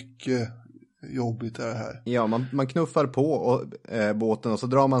tid. Mycket jobbigt är det här. Ja, man knuffar på båten och så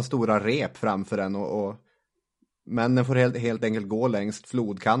drar man stora rep framför den och männen får helt enkelt gå längs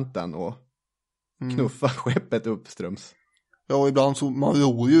flodkanten och knuffa skeppet uppströms. Ja, och ibland så man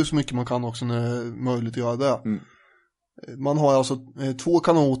ror ju så mycket man kan också när det är möjligt att göra det. Mm. Man har alltså 2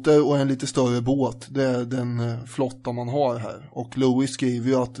 kanoter och en lite större båt. Det är den flotta man har här. Och Lewis skriver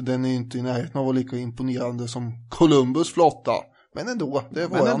ju att den är inte i närheten av att vara lika imponerande som Columbus flotta. Men ändå, det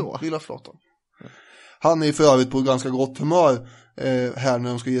var den lilla flottan. Han är för övrigt på ganska gott humör här när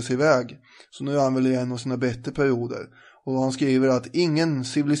de ska ge sig iväg. Så nu är han väl i en av sina bättre perioder. Och han skriver att ingen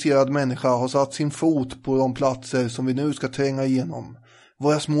civiliserad människa har satt sin fot på de platser som vi nu ska tränga igenom.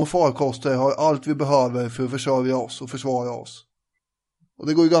 Våra små farkoster har allt vi behöver för att försörja oss och försvara oss. Och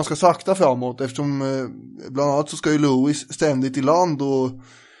det går ju ganska sakta framåt eftersom bland annat så ska ju Lewis ständigt i land och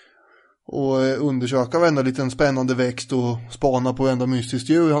undersöka varenda liten spännande växt och spana på varenda mystiskt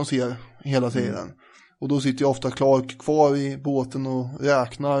djur han ser hela tiden. Och då sitter ju ofta Clark kvar i båten och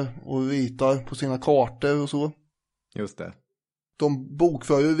räknar och ritar på sina kartor och så. Just det. De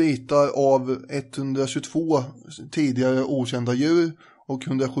bokför ju ritar av 122 tidigare okända djur och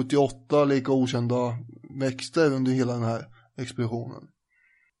 178 lika okända växter under hela den här expeditionen.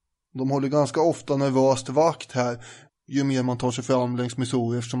 De håller ganska ofta nervöst vakt här ju mer man tar sig fram längs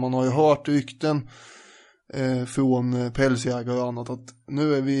Missouri, eftersom man har ju hört rykten från pälsjägare och annat att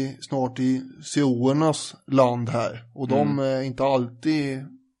nu är vi snart i siournas land här och de är inte alltid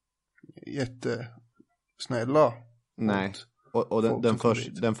jättesnälla. Nej, och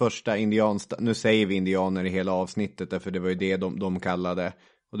den första nu säger vi indianer i hela avsnittet därför det var ju det de kallade,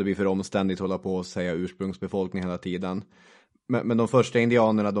 och det blir för omständigt att hålla på och säga ursprungsbefolkning hela tiden. Men de första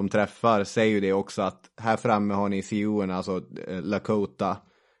indianerna de träffar säger ju det också, att här framme har ni siourna, alltså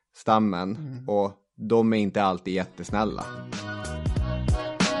Lakota-stammen, och de är inte alltid jättesnälla.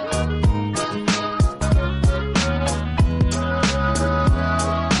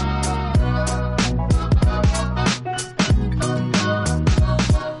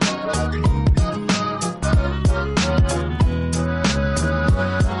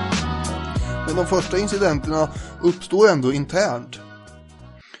 Men de första incidenterna uppstår ändå internt.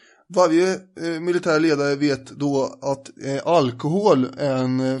 Varje militär ledare vet då att alkohol är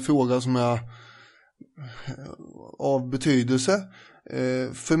en fråga som är av betydelse.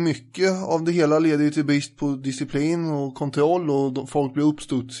 För mycket av det hela leder ju till brist på disciplin och kontroll, och folk blir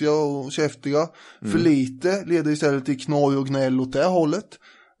uppstudsiga och käftiga. För lite leder istället till knorr och gnäll åt det hållet.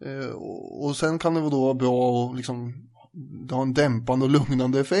 Och sen kan det då vara bra att liksom, det har en dämpande och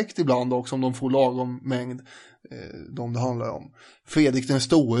lugnande effekt ibland också om de får lagom mängd, de det handlar om. Fredrik den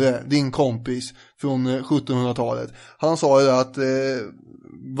store, din kompis från 1700-talet, han sa ju att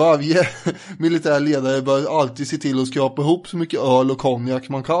varje militär ledare bör alltid se till att skrapa ihop så mycket öl och konjak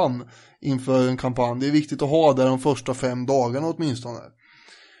man kan inför en kampanj. Det är viktigt att ha det de första 5 dagarna åtminstone.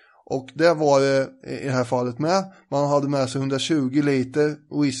 Och det var det i det här fallet med. Man hade med sig 120 liter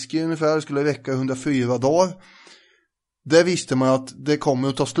whisky ungefär, det skulle räcka 104 dagar. Det visste man att det kommer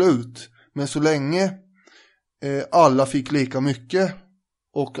att ta slut. Men så länge alla fick lika mycket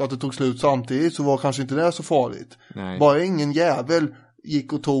och att det tog slut samtidigt, så var kanske inte det så farligt. Nej. Bara ingen jävel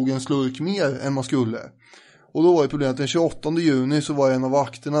gick och tog en slurk mer än man skulle. Och då var det problemet, den 28 juni så var en av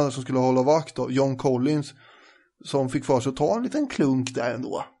vakterna som skulle hålla vakt då, John Collins, som fick för sig att ta en liten klunk där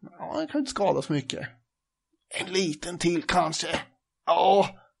ändå. Ja, han kan inte skada så mycket. En liten till kanske. Ja,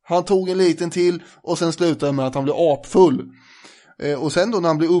 han tog en liten till och sen slutade med att han blev apfull. Och sen då när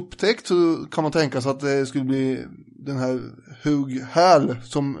han blev upptäckt så kan man tänka sig att det skulle bli den här Hugh Hall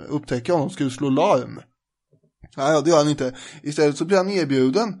som upptäcker honom skulle slå larm. Nej, det gör han inte. Istället så blir han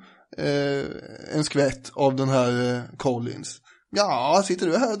erbjuden en skvätt av den här Collins. Ja, sitter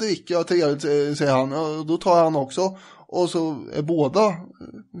du här och dricker? Ja, trevligt, säger han. Och då tar han också. Och så är båda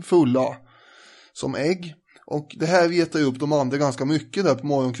fulla som ägg. Och det här vetar upp de andra ganska mycket där på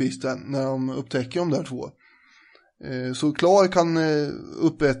morgonkvisten när de upptäcker de där två. Så Clark kan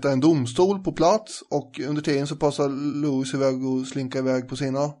upprätta en domstol på plats, och under tiden så passar Lewis iväg och slinka iväg på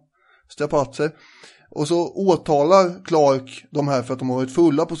sina strapatser. Och så åtalar Clark de här för att de har varit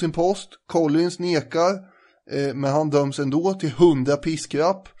fulla på sin post. Collins nekar, men han döms ändå till 100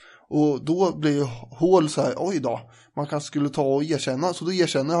 piskrapp. Och då blir Hall så här, oj då, man kanske skulle ta och erkänna. Så då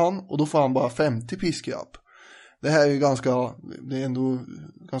erkänner han, och då får han bara 50 piskrapp. Det här är ju det är ändå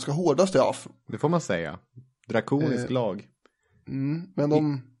ganska hårda straff. Det får man säga. Drakonisk lag. Men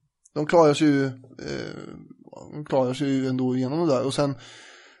de klarar sig ju ändå igenom det där. Och sen,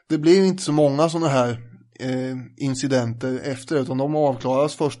 det blir ju inte så många sådana här incidenter efter, utan de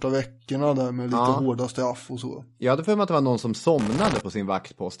avklaras första veckorna där med lite hårda straff och så. Jag hade för mig att det var någon som somnade på sin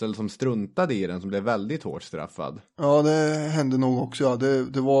vaktpost, eller som struntade i den, som blev väldigt hårt straffad. Ja, det hände nog också. Ja.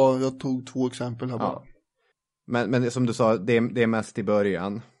 Det var, jag tog 2 exempel här bara. Men som du sa, det är mest i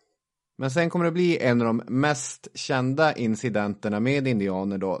början. Men sen kommer det bli en av de mest kända incidenterna med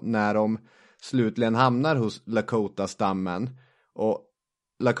indianer då, när slutligen hamnar hos Lakota-stammen. Och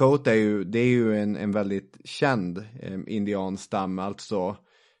Lakota är ju en väldigt känd indianstam. Alltså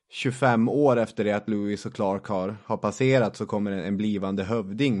 25 år efter det att Lewis och Clark har passerat så kommer en blivande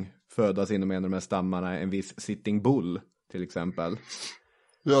hövding födas inom en av de här stammarna. En viss Sitting Bull till exempel.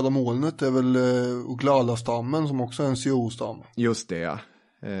 Röda molnet är väl Oglala-stammen som också är en Sioux-stam. Just det, ja.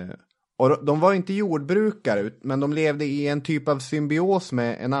 Och de var inte jordbrukare, men de levde i en typ av symbios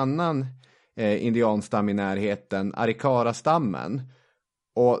med en annan indianstam i närheten, Arikara-stammen.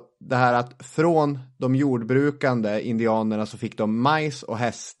 Och det här att från de jordbrukande indianerna så fick de majs och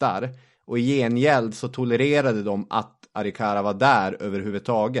hästar. Och i gengäld så tolererade de att Arikara var där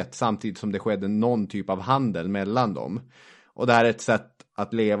överhuvudtaget, samtidigt som det skedde någon typ av handel mellan dem. Och det här är ett sätt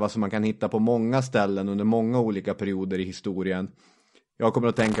att leva som man kan hitta på många ställen under många olika perioder i historien. Jag kommer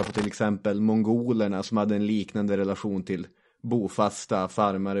att tänka på till exempel mongolerna som hade en liknande relation till bofasta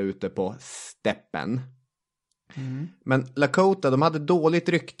farmare ute på steppen. Men Lakota, de hade dåligt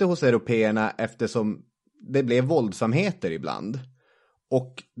rykte hos européerna eftersom det blev våldsamheter ibland.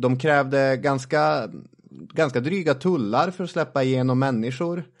 Och de krävde ganska dryga tullar för att släppa igenom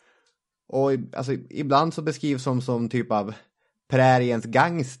människor. Och alltså, ibland så beskrivs som typ av präriens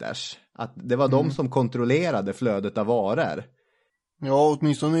gangsters. Att det var de som kontrollerade flödet av varor. Ja,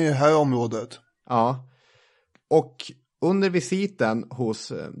 åtminstone i det här området. Ja. Och under visiten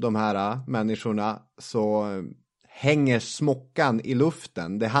hos de här människorna så hänger smockan i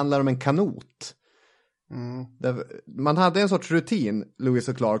luften. Det handlar om en kanot. Man hade en sorts rutin, Lewis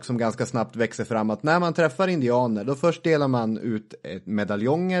och Clark, som ganska snabbt växer fram. Att när man träffar indianer, då först delar man ut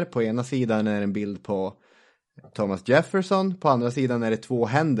medaljonger. På ena sidan är en bild på Thomas Jefferson. På andra sidan är det 2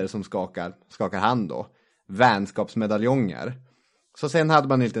 händer som skakar hand då. Vänskapsmedaljonger. Så sen hade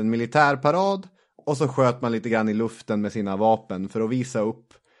man en liten militärparad. Och så sköt man lite grann i luften med sina vapen för att visa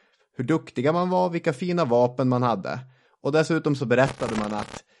upp hur duktiga man var, vilka fina vapen man hade. Och dessutom så berättade man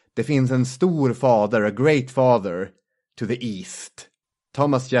att det finns en stor fader, a great father to the east.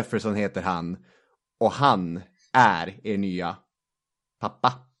 Thomas Jefferson heter han. Och han är er nya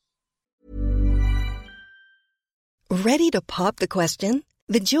pappa. Ready to pop the question?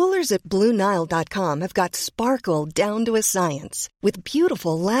 The jewelers at BlueNile.com have got sparkle down to a science with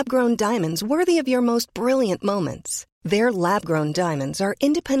beautiful lab-grown diamonds worthy of your most brilliant moments. Their lab-grown diamonds are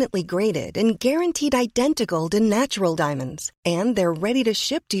independently graded and guaranteed identical to natural diamonds, and they're ready to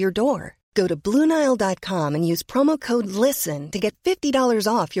ship to your door. Go to BlueNile.com and use promo code LISTEN to get $50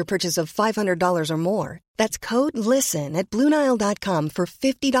 off your purchase of $500 or more. That's code LISTEN at BlueNile.com for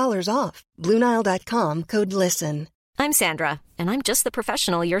 $50 off. BlueNile.com, code LISTEN. I'm Sandra, and I'm just the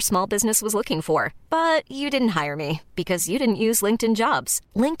professional your small business was looking for. But you didn't hire me because you didn't use LinkedIn Jobs.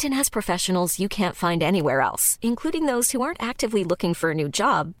 LinkedIn has professionals you can't find anywhere else, including those who aren't actively looking for a new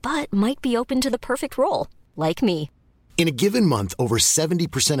job, but might be open to the perfect role, like me. In a given month, over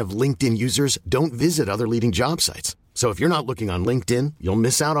 70% of LinkedIn users don't visit other leading job sites. So if you're not looking on LinkedIn, you'll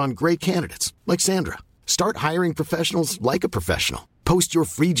miss out on great candidates like Sandra. Start hiring professionals like a professional. Post your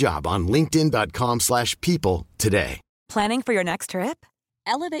free job on linkedin.com/people today. Planning for your next trip?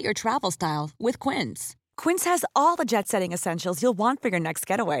 Elevate your travel style with Quince. Quince has all the jet-setting essentials you'll want for your next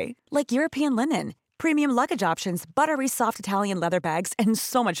getaway, like European linen, premium luggage options, buttery soft Italian leather bags, and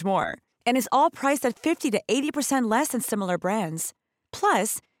so much more. And is all priced at 50 to 80% less than similar brands.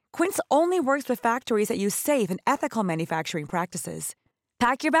 Plus, Quince only works with factories that use safe and ethical manufacturing practices.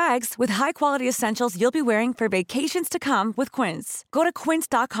 Pack your bags with high-quality essentials you'll be wearing for vacations to come with Quince. Go to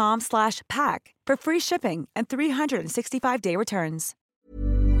quince.com/pack for free shipping and 365-day returns.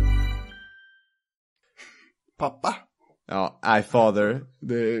 Pappa? Ja, father.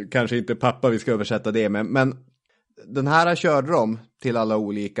 Det kanske inte pappa vi ska översätta det med. Men den här körde de till alla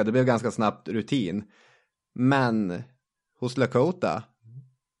olika. Det blev ganska snabbt rutin. Men hos Lakota,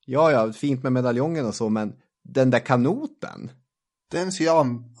 ja, fint med medaljongen och så, men den där kanoten. Den ser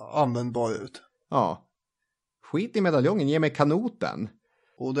användbar ut. Ja. Skit i medaljongen, ge mig kanoten.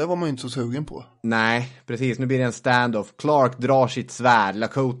 Och det var man ju inte så sugen på. Nej, precis. Nu blir det en standoff. Clark drar sitt svärd.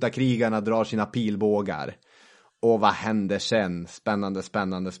 Lakota-krigarna drar sina pilbågar. Och vad händer sen?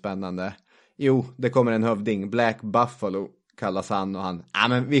 Spännande. Jo, det kommer en hövding. Black Buffalo kallas han och han.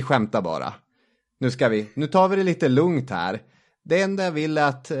 Men vi skämtar bara. Nu tar vi det lite lugnt här. Det enda jag vill är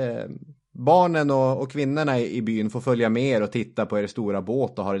att barnen och kvinnorna i byn får följa med er och titta på er stora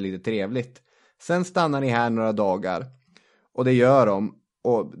båt och ha det lite trevligt. Sen stannar ni här några dagar. Och det gör de.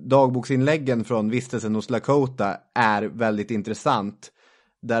 Och dagboksinläggen från vistelsen hos Lakota är väldigt intressant.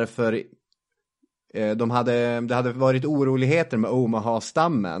 Därför det hade varit oroligheter med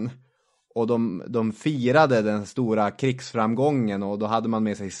Omaha-stammen. Och de firade den stora krigsframgången. Och då hade man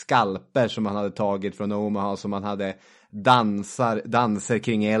med sig skalper som man hade tagit från Omaha. Så man hade danser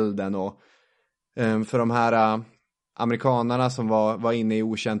kring elden. Och för de här amerikanerna som var inne i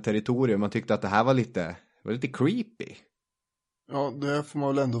okänt territorium. Man tyckte att det här var lite creepy. Ja, det får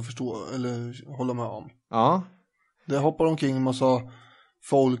man väl ändå förstå eller hålla med om. Ja. Det hoppar omkring en massa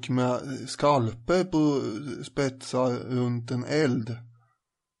folk med skalper på spetsar runt en eld.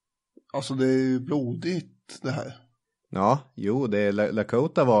 Alltså det är ju blodigt det här. Ja, jo,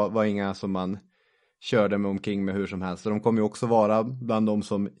 Lakota var inga som man körde med omkring med hur som helst. Så de kommer ju också vara bland de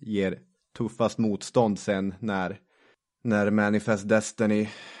som ger tuffast motstånd sen när Manifest Destiny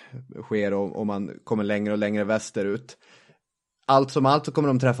sker och man kommer längre och längre västerut. Allt som allt så kommer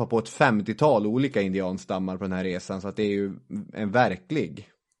de träffa på ett 50-tal olika indianstammar på den här resan. Så att det är ju en verklig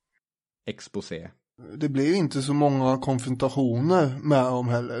exposé. Det blir ju inte så många konfrontationer med dem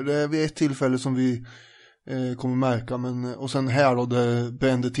heller. Det är vid ett tillfälle som vi kommer märka. Och sen här då det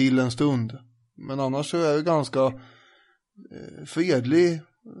brände till en stund. Men annars så är det ganska fredlig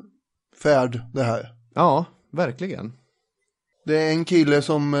färd det här. Ja, verkligen. Det är en kille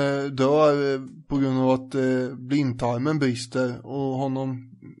som dör på grund av att blindtarmen brister. Och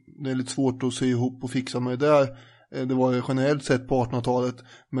honom, det är lite svårt att sy ihop och fixa med det där. Det var ju generellt sett på 1800-talet.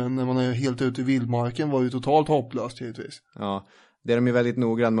 Men när man är helt ute i vildmarken var det ju totalt hopplöst givetvis. Ja, det är de ju väldigt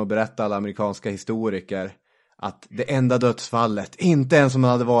noggrann med att berätta alla amerikanska historiker. Att det enda dödsfallet, inte ens om man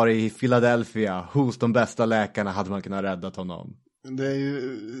hade varit i Philadelphia hos de bästa läkarna, hade man kunnat rädda honom. Det är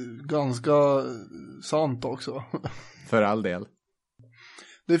ju ganska sant också. För all del.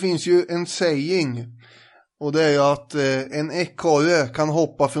 Det finns ju en saying. Och det är ju att en ekorre kan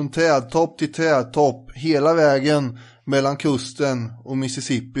hoppa från trädtopp till trädtopp hela vägen mellan kusten och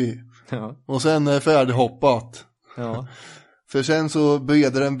Mississippi. Ja. Och sen är det färdighoppat. Ja. För sen så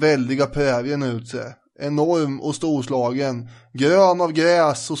breder den väldiga prärien ut sig. enorm och storslagen, grön av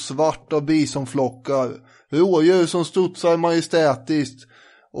gräs och svart av bisonflockar, rådjur som studsar majestätiskt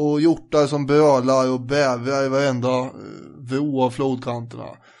och hjortar som brölar och bävrar i varenda vrå av flodkanterna.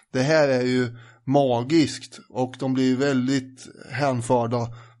 Det här är ju magiskt och de blir väldigt hänförda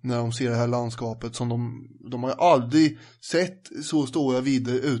när de ser det här landskapet som de har aldrig sett så stora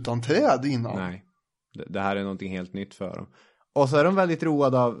vidder utan träd innan. Nej, det här är någonting helt nytt för dem. Och så är de väldigt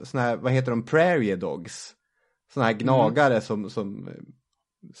roade av såna här, vad heter de, prairie dogs. Såna här gnagare som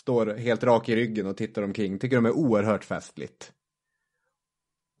står helt rak i ryggen och tittar omkring. Tycker de är oerhört festligt.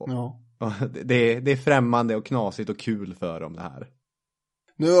 Ja. Det är främmande och knasigt och kul för dem det här.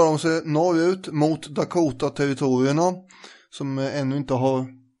 Nu rör de sig norrut mot Dakota-territorierna som ännu inte har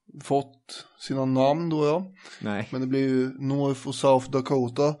fått sina namn då, ja. Nej. Men det blir ju North och South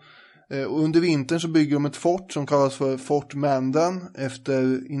Dakota. Och under vintern så bygger de ett fort som kallas för Fort Mandan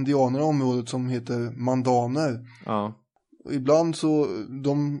efter indianer i området som heter mandaner. Ja. Och ibland så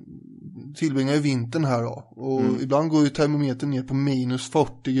de tillbringar ju vintern här då. Och ibland går ju termometern ner på minus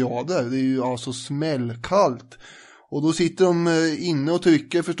 40 grader. Det är ju alltså smällkallt. Och då sitter de inne och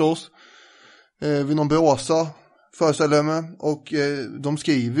trycker förstås vid någon brasa, föreställer jag mig. Och de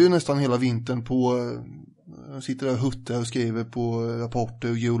skriver ju nästan hela vintern på, sitter där och huttar och skriver på rapporter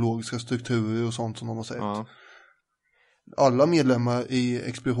och geologiska strukturer och sånt som de har sett. Ja. Alla medlemmar i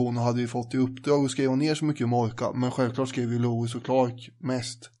expeditionen hade ju fått i uppdrag att skriva ner så mycket de orkar. Men självklart skrev ju Lewis och Clark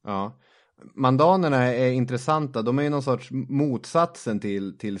mest. Ja. Mandanerna är intressanta. De är ju någon sorts motsatsen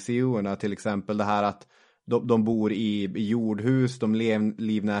till siourna. Till exempel det här att de bor i jordhus. De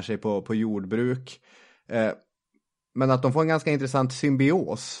livnär sig på jordbruk. Men att de får en ganska intressant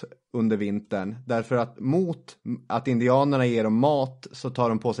symbios under vintern. Därför att mot att indianerna ger dem mat så tar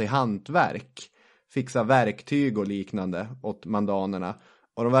de på sig hantverk. Fixa verktyg och liknande åt mandanerna.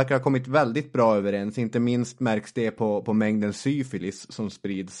 Och de verkar ha kommit väldigt bra överens. Inte minst märks det på mängden syfilis som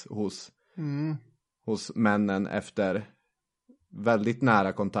sprids hos männen efter väldigt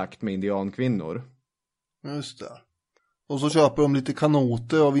nära kontakt med indiankvinnor. Just det. Och så köper de lite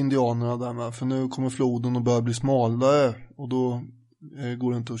kanoter av indianerna där med. För nu kommer floden och börjar bli smalare. Och då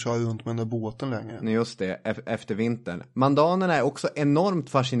går det inte att köra runt med den där båten längre. Nej, just det, efter vintern. Mandanerna är också enormt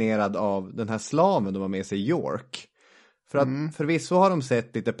fascinerad av den här slaven de har med sig, York. För att förvisso har de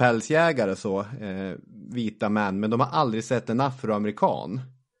sett lite pälsjägare så, vita män. Men de har aldrig sett en afroamerikan.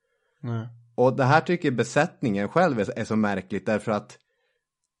 Nej. Och det här tycker besättningen själv är så märkligt. Därför att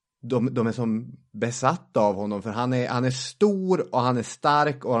de är som besatta av honom. För han är stor och han är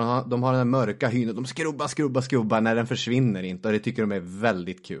stark. Och de har den här mörka hyn. Och de skrubbar när den försvinner inte. Och det tycker de är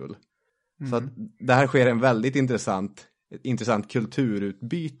väldigt kul. Så att det här sker en väldigt intressant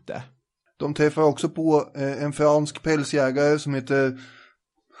kulturutbyte. De träffar också på en fransk pälsjägare som heter...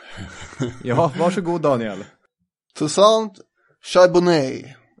 Ja, varsågod Daniel. Toussaint Charbonnet.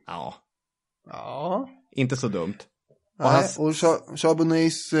 Ja. Inte så dumt. Nej, och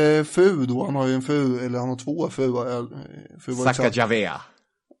Charbonnets fru då, han har ju en fru, eller han har två fruar. Sacagawea.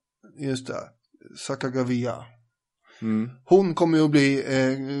 Just det, Sacagawea. Hon kommer ju att bli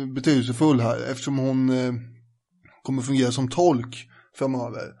betydelsefull här, eftersom hon kommer fungera som tolk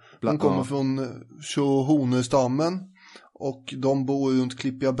framöver. Hon kommer från Shohoner-stammen och de bor runt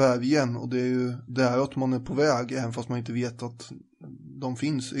Klippiga bergen och det är ju däråt man är på väg, även fast man inte vet att de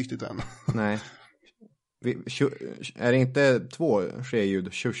finns riktigt än. Nej. Är det inte två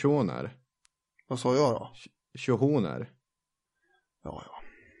skeljud? Shohoner? Vad sa jag då? Shohoner. Ja.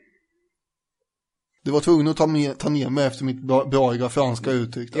 Det var tvungen att ta ner mig efter mitt braiga franska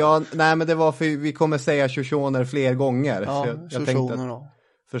uttryck. Ja, nej men det var för vi kommer säga Shohoner fler gånger. Ja, så jag tänkte att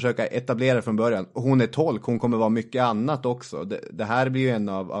försöka etablera från början. Och hon är tolk, hon kommer vara mycket annat också. Det här blir ju en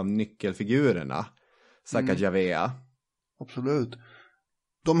av nyckelfigurerna. Sacagawea. Absolut.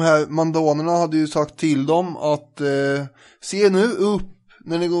 De här mandanerna hade ju sagt till dem att se nu upp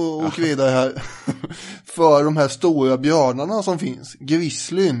när ni går och vidare här för de här stora björnarna som finns.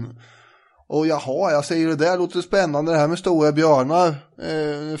 Grizzlyn. Och jaha, jag säger det där låter spännande, det här med stora björnar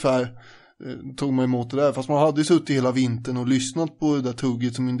ungefär. Tog man emot det där. Fast man hade ju suttit hela vintern och lyssnat på det där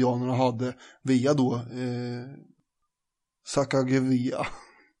tugget som indianerna hade via då Sacagawea.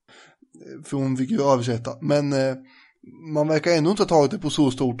 För hon fick ju översätta. Men man verkar ändå inte ha tagit det på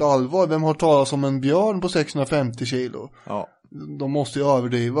så stort allvar. Vem har talat om en björn på 650 kilo? Ja. De måste ju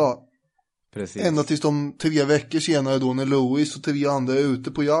överdriva. Precis. Ända tills de 3 veckor senare då när Lewis och 3 andra är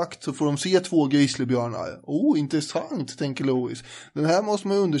ute på jakt så får de se 2 grizzlybjörnar. Intressant, tänker Lewis. Den här måste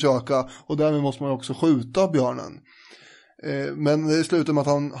man undersöka och därmed måste man också skjuta björnen. Men det slutar med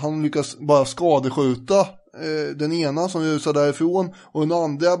att han lyckas bara skadeskjuta den ena som rusar därifrån och den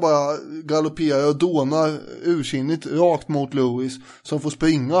andra bara galopperar och dånar ursinnigt rakt mot Louis som får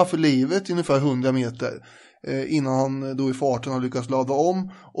springa för livet i ungefär 100 meter innan han då i farten har lyckats ladda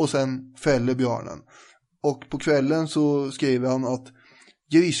om och sen fäller björnen. Och på kvällen så skriver han att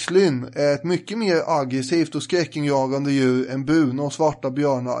grizzlyn är ett mycket mer aggressivt och skräckinjagande djur än bruna och svarta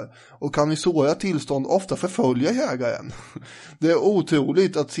björnar och kan i svåra tillstånd ofta förfölja jägaren. Det är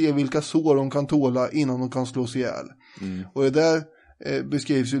otroligt att se vilka sår de kan tåla innan de kan slås ihjäl. Och det där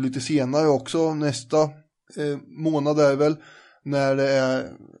beskrivs ju lite senare också, nästa månad är väl, när det är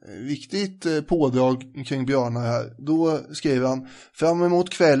riktigt pådrag kring björnar här. Då skriver han: fram emot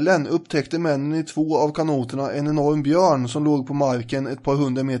kvällen upptäckte männen i 2 av kanoterna en enorm björn som låg på marken ett par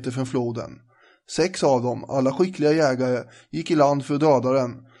 100 meter från floden. 6 av dem, alla skickliga jägare, gick i land för att döda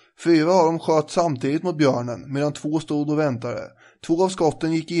den. 4 av dem sköt samtidigt mot björnen medan 2 stod och väntade. 2 av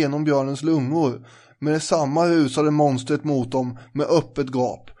skotten gick igenom björnens lungor. Med detsamma rusade monstret mot dem med öppet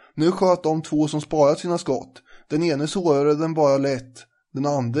gap. Nu sköt de 2 som sparat sina skott. Den ene sårade den bara lätt. Den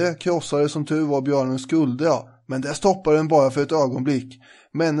andra krossade som tur var björnens skuldra, men det stoppade den bara för ett ögonblick.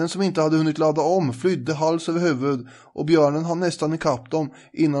 Männen som inte hade hunnit ladda om flydde hals över huvud och björnen hann nästan ikapp dem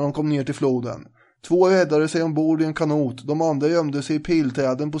innan de kom ner till floden. 2 räddade sig ombord i en kanot, de andra gömde sig i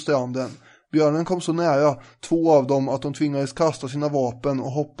pilträden på stranden. Björnen kom så nära, 2 av dem, att de tvingades kasta sina vapen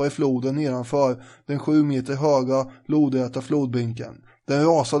och hoppa i floden nedanför den 7 meter höga lodräta flodbrinken. Den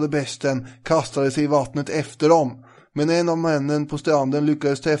rasade besten kastade sig i vattnet efter dem, men en av männen på stranden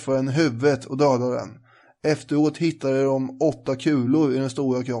lyckades träffa den i huvudet och döda den. Efteråt hittade de 8 kulor i den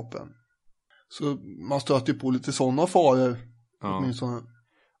stora kroppen. Så man stöter på lite sådana faror. Ja.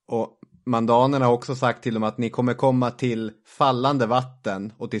 Och mandanerna har också sagt till dem att ni kommer komma till fallande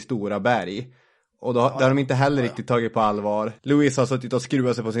vatten och till stora berg. Och då har de inte heller riktigt tagit på allvar. Louis har suttit och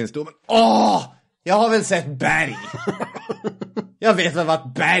skruvat sig på sin stol. Men, jag har väl sett berg. Jag vet väl vad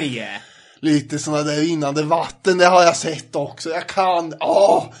ett berg är. Lite sådana där rinnande vatten, det har jag sett också. Jag kan,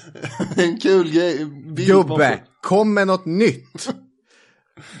 en kul grej. Gubbe, kom med något nytt.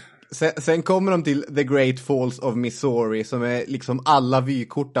 Sen kommer de till The Great Falls of Missouri, som är liksom alla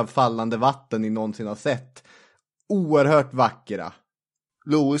vykort av fallande vatten ni någonsin har sett. Oerhört vackra.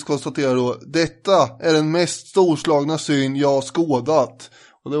 Louis konstaterar då: detta är den mest storslagna syn jag har skådat.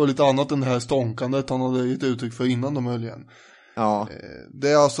 Och det var lite annat än det här stånkandet han hade gett uttryck för innan de höll igen. Ja. Det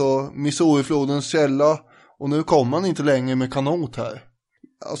är alltså Missouri-flodens källa. Och nu kommer man inte längre med kanot här.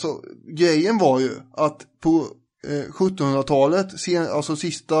 Alltså grejen var ju att på 1700-talet, alltså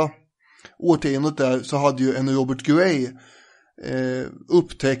sista årtiondet där, så hade ju en Robert Gray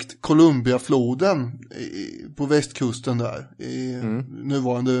upptäckt Columbia-floden på västkusten där i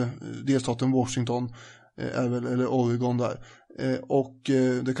nuvarande delstaten Washington eller Oregon där, och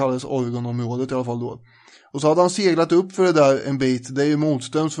det kallades Oregon-området i alla fall då. Och så hade han seglat upp för det där en bit, det är ju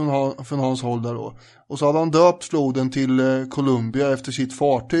motströms från hans håll där då, och så hade han döpt floden till Columbia efter sitt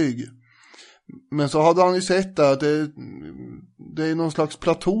fartyg. Men så hade han ju sett där att det är någon slags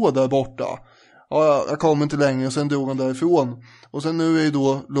platå där borta. Ja, jag kom inte längre och sen drog han därifrån. Och sen nu är ju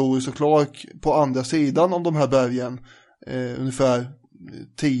då Louis och Clark på andra sidan av de här bergen ungefär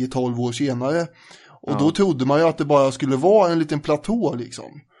 10-12 år senare. Och då trodde man ju att det bara skulle vara en liten platå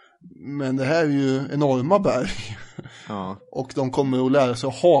liksom. Men det här är ju enorma berg. Ja. Och de kommer att lära sig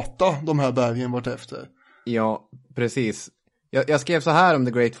att hata de här bergen vartefter. Ja, precis. Jag skrev så här om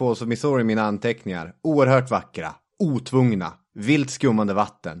The Great Falls of Missouri i mina anteckningar. Oerhört vackra, otvungna, vilt skummande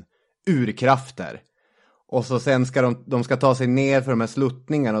vatten, urkrafter. Och så sen ska de ska ta sig ner för de här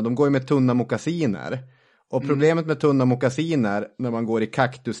sluttningarna, och de går ju med tunna mokassiner. Och problemet med tunna mokassiner när man går i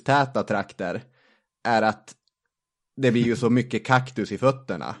kaktustäta trakter är att det blir ju så mycket kaktus i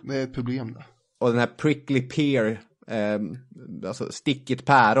fötterna. Det är ett problem där. Och den här prickly pear, alltså stickigt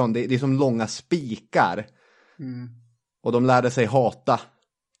päron, det är som långa spikar. Och de lärde sig hata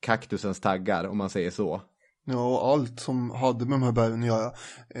kaktusens taggar, om man säger så. Ja, och allt som hade med de här bergen att göra.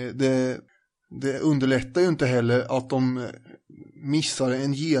 Det underlättar ju inte heller att de missade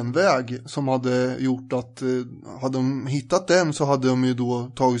en genväg som hade gjort att hade de hittat den så hade de ju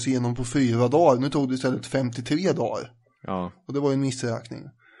då tagit sig igenom på 4 dagar. Nu tog det istället 53 dagar. Ja. Och det var en missräkning.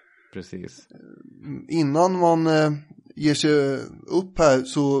 Precis. Innan man ger sig upp här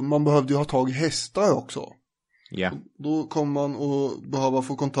så man behövde ju ha tag i hästar också. Ja. Då kommer man att behöva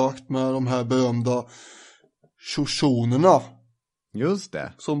få kontakt med de här berömda shoshonerna. Just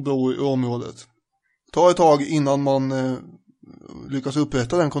det. Som bor i området. Ta ett tag innan man lyckas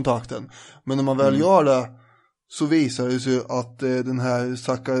upprätta den kontakten. Men när man väl gör det så visar det sig att den här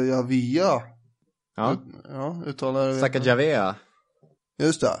Sacagawea. Ja. Uttalar det. Sacagawea.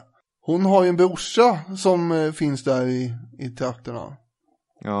 Just det. hon har ju en brorsa som finns där i trakterna.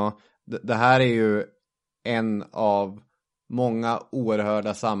 Ja, det här är ju en av många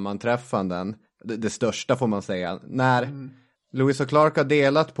oerhörda sammanträffanden. Det största får man säga. När Lewis och Clark har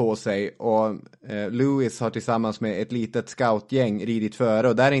delat på sig och Lewis har tillsammans med ett litet scoutgäng ridit före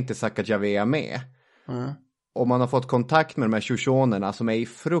och där är inte Sacagawea med. Och man har fått kontakt med de här shoshonerna som är i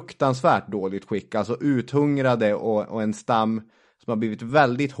fruktansvärt dåligt skick. Alltså uthungrade och en stam som har blivit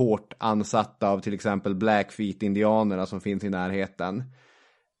väldigt hårt ansatta av till exempel Blackfeet-indianerna som finns i närheten.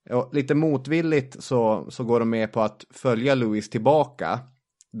 Och lite motvilligt så går de med på att följa Lewis tillbaka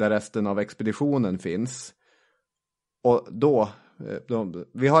där resten av expeditionen finns. Och då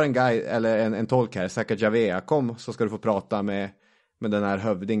vi har en guide eller en tolk här, Sacagawea, kom så ska du få prata med den här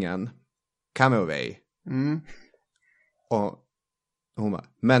hövdingen. Come away. Och hon bara,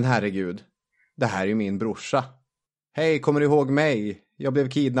 men herregud, det här är ju min brorsa. Hej, kommer du ihåg mig? Jag blev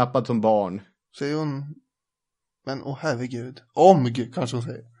kidnappad som barn. Säger hon, men herregud. Omg kanske hon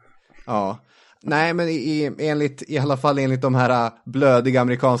säger. Ja, nej men i alla fall enligt de här blödiga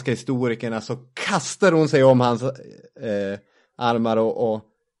amerikanska historikerna så kastar hon sig om hans armar och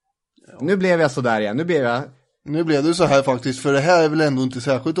nu blev jag så där igen, Nu blev du så här faktiskt, för det här är väl ändå inte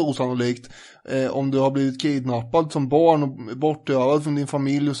särskilt osannolikt. Om du har blivit kidnappad som barn och bortövad från din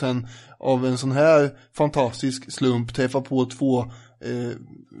familj och sen av en sån här fantastisk slump träffar på två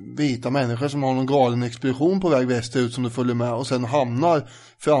vita människor som har någon galen expedition på väg västerut som du följer med och sen hamnar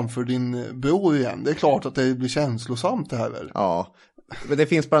framför din bror igen. Det är klart att det blir känslosamt det här väl. Ja, men det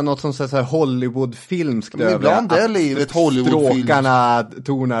finns bara något som så här Hollywood-filmskt över. Ibland är livet Hollywood-film. Stråkarna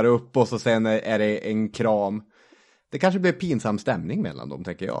tornar upp och så sen är det en kram. Det kanske blir pinsam stämning mellan dem,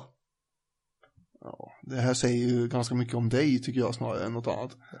 tänker jag. Ja, det här säger ju ganska mycket om dig, tycker jag, snarare än något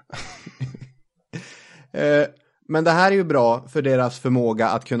annat. Men det här är ju bra för deras förmåga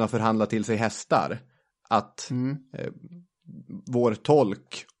att kunna förhandla till sig hästar. Att vår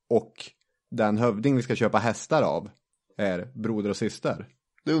tolk och den hövding vi ska köpa hästar av är broder och syster.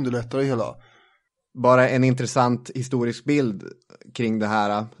 Det underlättar det hela. Bara en intressant historisk bild kring det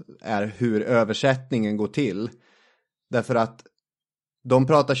här är hur översättningen går till. Därför att de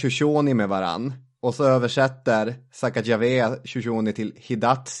pratar Shoshone med varann. Och så översätter Sacagawea Shoshone till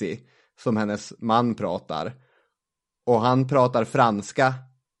Hidatsi som hennes man pratar. Och han pratar franska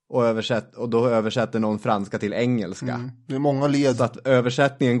och då översätter någon franska till engelska. Det är många led. Så att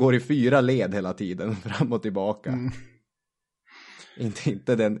översättningen går i 4 led hela tiden fram och tillbaka.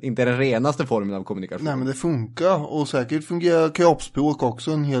 Inte den renaste formen av kommunikation. Nej, men det funkar och säkert fungerar kroppsspråk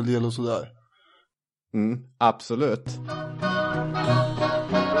också en hel del och sådär. Absolut.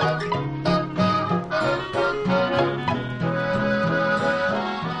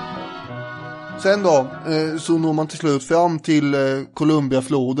 Sen då så når man till slut fram till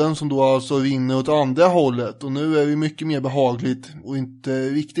Columbiafloden som då alltså rinner åt andra hållet. Och nu är det mycket mer behagligt och inte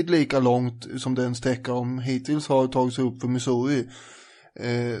riktigt lika långt som den sträcka de hittills har tagit sig upp för Missouri.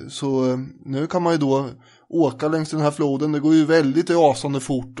 Så nu kan man ju då åka längs den här floden. Det går ju väldigt rasande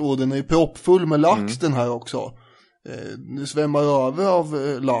fort och den är proppfull med lax den här också. Det svämmar över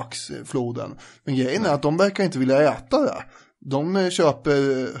av laxfloden. Men grejen är att de verkar inte vilja äta det. De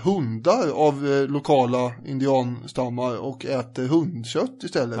köper hundar av lokala indianstammar och äter hundkött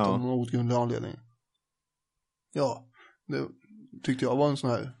istället av någon outgrundlig anledning. Ja, det tyckte jag var en sån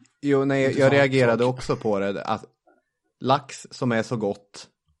här... Jo, nej, jag reagerade också på det. Att lax som är så gott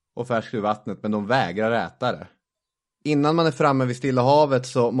och färskt ur vattnet, men de vägrar äta det. Innan man är framme vid Stilla havet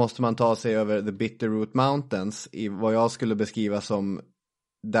så måste man ta sig över The Bitterroot Mountains i vad jag skulle beskriva som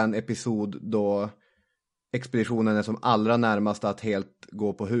den episod då expeditionen är som allra närmast att helt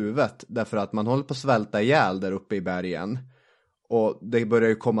gå på huvudet. Därför att man håller på att svälta ihjäl där uppe i bergen. Och det börjar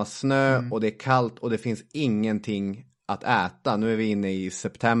ju komma snö och det är kallt och det finns ingenting att äta. Nu är vi inne i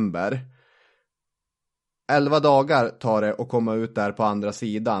september. 11 dagar tar det att komma ut där på andra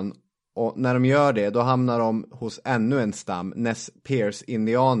sidan. Och när de gör det, då hamnar de hos ännu en stam, Nez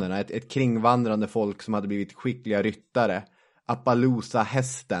Perce-indianerna. Ett kringvandrande folk som hade blivit skickliga ryttare.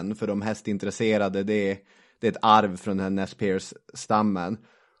 Appaloosa-hästen, för de hästintresserade, det är ett arv från den här Nez Perce-stammen.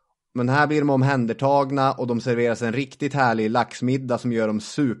 Men här blir de omhändertagna och de serveras en riktigt härlig laxmiddag som gör dem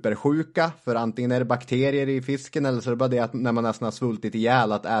supersjuka. För antingen är det bakterier i fisken eller så är det bara det att när man nästan har svultit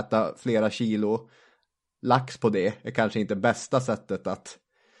ihjäl att äta flera kilo lax på det är kanske inte bästa sättet att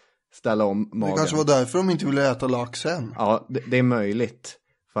ställa om magen. Det kanske var därför de inte ville äta lax än. Ja, det är möjligt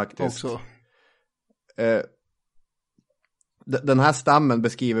faktiskt. Också. Den här stammen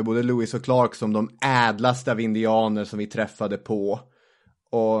beskriver både Lewis och Clark som de ädlaste av indianer som vi träffade på.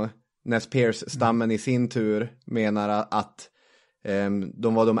 Och Nez Perce-stammen i sin tur menar att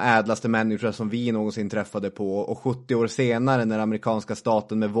De var de ädlaste människor som vi någonsin träffade på. Och 70 år senare när amerikanska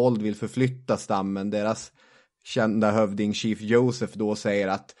staten med våld vill förflytta stammen, deras kända hövding Chief Joseph då säger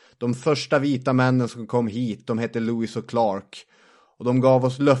att de första vita männen som kom hit, de hette Lewis och Clark. Och de gav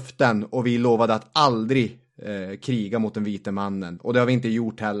oss löften och vi lovade att aldrig kriga mot den vita mannen. Och det har vi inte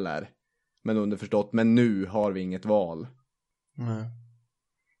gjort heller. Men underförstått, men nu har vi inget val. Nej.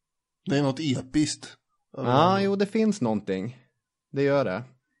 Det är något episkt. Ja, jo, det finns någonting. Det gör det.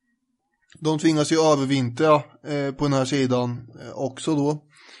 De tvingas ju övervintra på den här sidan också då.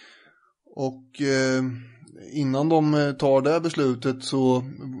 Och innan de tar det beslutet, så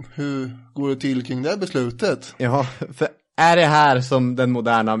hur går det till kring det beslutet? Ja, för är det här som den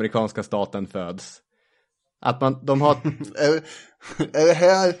moderna amerikanska staten föds? Att de har... är det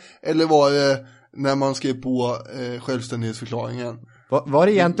här, eller var det när man skrev på självständighetsförklaringen? Var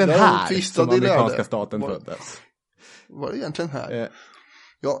det egentligen här som amerikanska staten föddes? Var det egentligen här?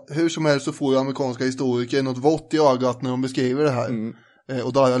 Ja, hur som helst så får ju amerikanska historiker något vått i ögat när de beskriver det här.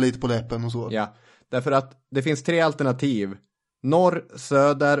 Och darrar lite på läppen och så. Ja, därför att det finns 3 alternativ. Norr,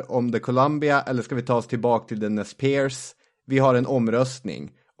 söder om the Columbia, eller ska vi ta oss tillbaka till the Nez Perce? Vi har en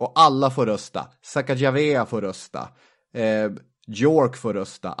omröstning. Och alla får rösta. Sacagawea får rösta. York får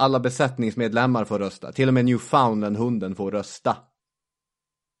rösta. Alla besättningsmedlemmar får rösta. Till och med Newfoundland-hunden får rösta.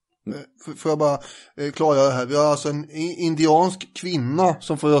 Får jag bara klargöra det här. Vi har alltså en indiansk kvinna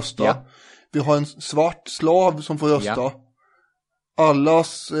som får rösta. Ja. Vi har en svart slav som får rösta. Ja.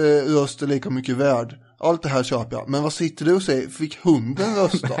 Allas röst är lika mycket värd. Allt det här köper jag. Men vad sitter du och säger? Fick hunden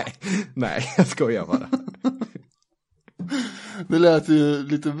rösta? Nej, jag skojar bara. Det lät ju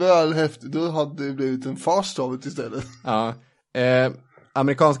lite väl häftigt. Då hade det blivit en fast av det istället. Ja.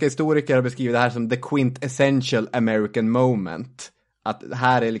 Amerikanska historiker har beskrivit det här som the quintessential American moment. Att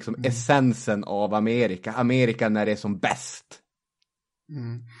här är liksom essensen av Amerika. Amerika när det är som bäst.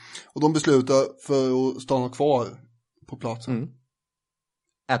 Och de beslutar för att stanna kvar på platsen.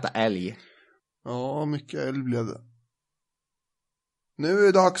 Äta älg. Ja, mycket älg blev det. Nu är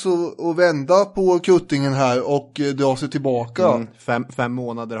det dags att vända på kuttingen här och dra sig tillbaka. 5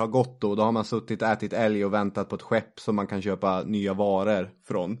 månader har gått då har man suttit och ätit älg och väntat på ett skepp som man kan köpa nya varor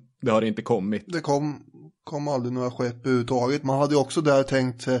från. Det har inte kommit. Det kom aldrig några skepp överhuvudtaget. Man hade ju också där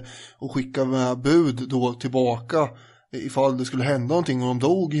tänkt sig att skicka med bud då tillbaka ifall det skulle hända någonting och de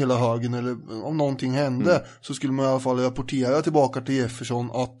dog hela högen, eller om någonting hände så skulle man i alla fall rapportera tillbaka till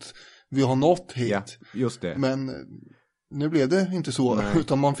Jefferson att vi har nått hit. Ja, just det. Men nu blev det inte så. Nej.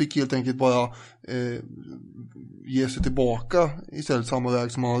 Utan man fick helt enkelt bara ge sig tillbaka istället samma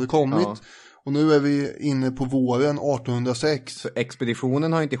väg som man hade kommit. Ja. Och nu är vi inne på våren 1806. Så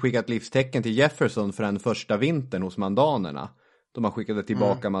expeditionen har inte skickat livstecken till Jefferson förrän första vintern hos mandanerna. De har skickat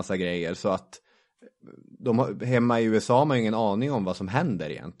tillbaka massa grejer, så att hemma i USA har man ingen aning om vad som händer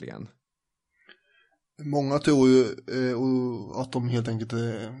egentligen. Många tror ju att de helt enkelt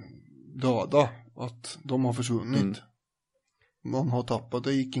är döda. Att de har försvunnit. Man har tappat,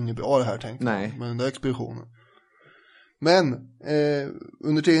 det gick inget bra det här tänkte man, med den där expeditionen. Men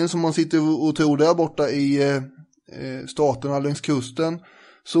under tiden som man sitter och tror där borta i staterna längs kusten,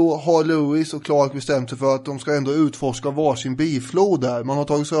 så har Lewis och Clark bestämt sig för att de ska ändå utforska varsin biflod där. Man har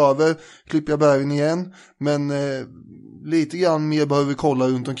tagit sig över Klippiga bergen igen, men lite grann mer behöver vi kolla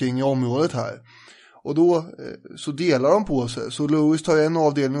runt omkring i området här. Och då så delar de på sig. Så Lewis tar en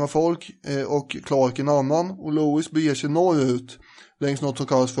avdelning av folk och Clark en annan. Och Lewis beger sig norrut längs något som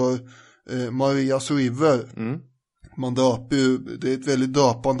kallas för Marias River. Man döper ju, det är ett väldigt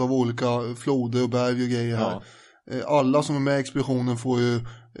döpande av olika floder och berg och grejer här. Alla som är med i expeditionen får ju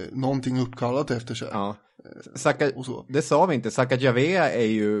någonting uppkallat efter sig. Ja. Det sa vi inte. Sacagawea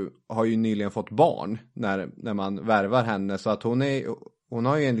har ju nyligen fått barn när man värvar henne, så att hon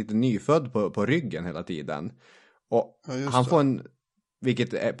har ju en liten nyfödd på ryggen hela tiden. Och han får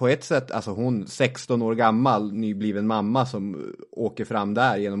vilket är på ett sätt, alltså hon 16 år gammal, nybliven mamma som åker fram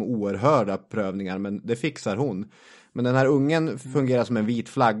där genom oerhörda prövningar, men det fixar hon. Men den här ungen fungerar som en vit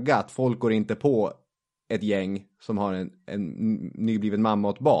flagga, att folk går inte på ett gäng som har en nybliven mamma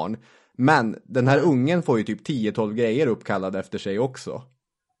och ett barn. Men den här ungen får ju typ 10-12 grejer uppkallade efter sig också.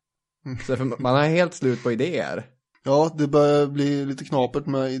 Så man har helt slut på idéer. Ja, det börjar bli lite knapert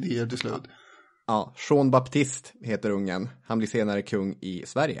med idéer till slut. Ja, Jean Baptiste heter ungen. Han blir senare kung i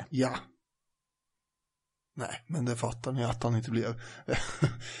Sverige. Ja. Nej, men det fattar ni att han inte blev.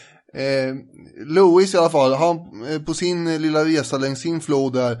 Lewis i alla fall, han på sin lilla resa längs sin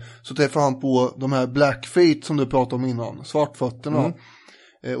flod där, så träffar han på de här Blackfeet som du pratade om innan, svartfötterna.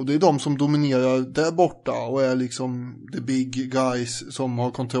 Och det är de som dominerar där borta och är liksom the big guys som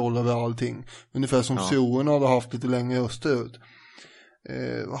har kontroll över allting. Ungefär som siourerna hade haft lite längre österut.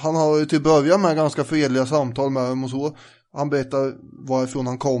 Han har ju till början med ganska fredliga samtal med dem och så. Han berättar varifrån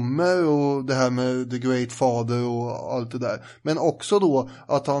han kommer och det här med The Great Father och allt det där. Men också då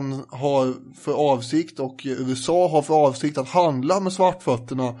att han har för avsikt och USA har för avsikt att handla med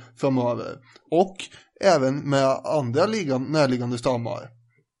svartfötterna framöver. Och även med andra närliggande stammar.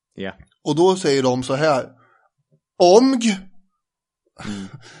 Yeah. Och då säger de så här. Omg!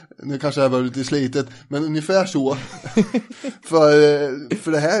 Nu kanske det var lite slitet, men ungefär så.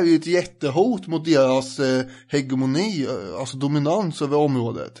 för det här är ju ett jättehot mot deras hegemoni, alltså dominans över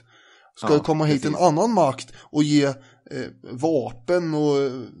området. Ska det komma hit en annan makt och ge vapen och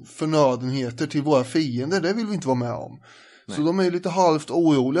förnödenheter till våra fiender, det vill vi inte vara med om. Nej. Så de är lite halvt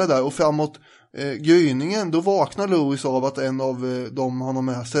oroliga där, och framåt gryningen, då vaknar Lewis av att en av dem han har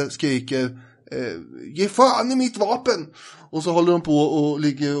med sig skriker ge fan i mitt vapen. Och så håller de på och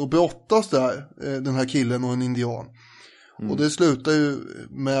ligger och brottas där, den här killen och en indian. Och det slutar ju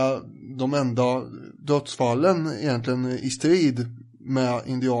med de enda dödsfallen egentligen i strid med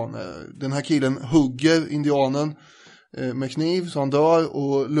indianer. Den här killen hugger indianen med kniv så han dör,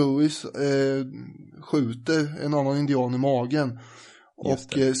 och Lewis skjuter en annan indian i magen. Och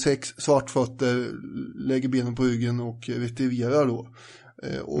 6 svartfötter lägger benen på ryggen och retirerar då.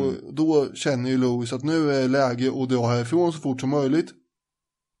 Och då känner ju Lewis att nu är läge att dra härifrån så fort som möjligt.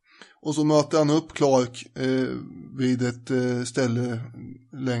 Och så möter han upp Clark vid ett ställe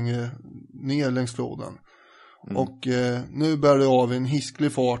längre ner längs floden. Och nu bär det av en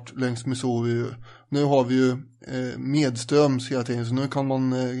hisklig fart längs Missouri. Nu har vi ju medströms hela tiden, så nu kan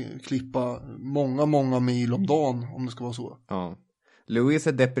man klippa många mil om dagen om det ska vara så. Ja. Lewis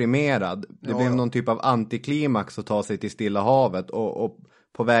är deprimerad. Det blev någon typ av antiklimax att ta sig till Stilla havet. Och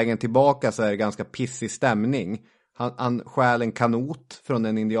på vägen tillbaka så är det ganska pissig stämning. Han stjäl en kanot från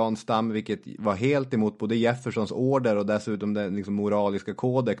en indianstam, vilket var helt emot både Jeffersons order och dessutom den liksom moraliska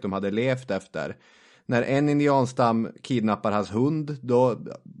kodek de hade levt efter. När en indianstam kidnappar hans hund, då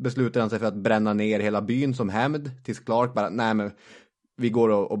beslutar han sig för att bränna ner hela byn som hämnd. Tills Clark bara, nej men vi går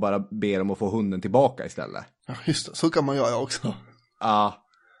och bara ber om att få hunden tillbaka istället. Ja just det, så kan man göra också. Ja,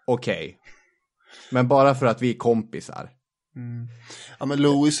 okej. Men bara för att vi är kompisar. Ja men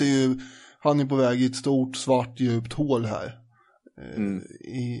Lewis är ju, han är på väg i ett stort svart djupt hål här.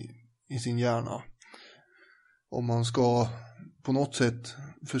 I sin hjärna. Om man ska på något sätt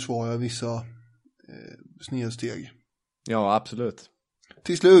försvara vissa snedsteg. Ja, absolut.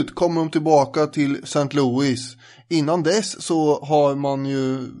 Till slut kommer de tillbaka till St. Louis. Innan dess så har man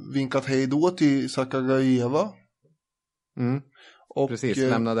ju vinkat hej då till Sarajevo. Och, precis,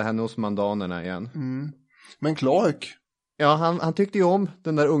 lämnade henne hos mandanerna igen. Men Clark? Ja, han tyckte ju om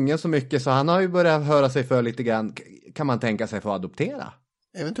den där ungen så mycket, så han har ju börjat höra sig för lite grann. Kan man tänka sig för att adoptera?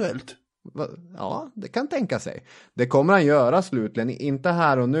 Eventuellt. Ja, det kan tänka sig. Det kommer han göra slutligen, inte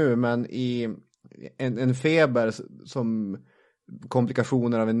här och nu, men i en feber som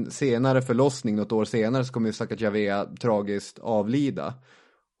komplikationer av en senare förlossning något år senare, så kommer ju Sacagawea tragiskt avlida.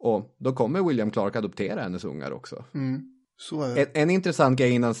 Och då kommer William Clark adoptera hennes ungar också. Så är det. En intressant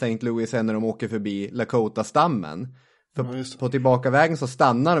grej innan St. Louis är när de åker förbi Lakota-stammen. För på tillbakavägen så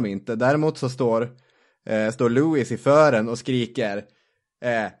stannar de inte. Däremot så står Lewis i fören och skriker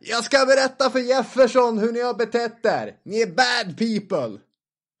jag ska berätta för Jefferson hur ni har betett er. Ni är bad people.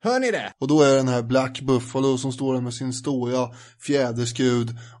 Hör ni det? Och då är den här Black Buffalo som står där med sin stora fjäderskrud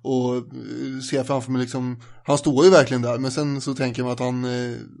och ser framför mig liksom, han står ju verkligen där, men sen så tänker man att han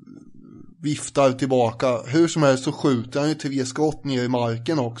viftar tillbaka. Hur som helst så skjuter han ju 3 skott ner i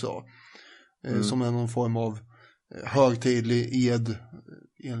marken också. Som är någon form av högtidlig ed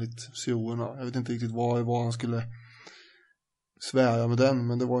enligt sionerna. Jag vet inte riktigt vad han skulle svära med den,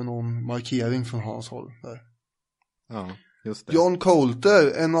 men det var ju någon markering från hans håll där. Ja, just det. John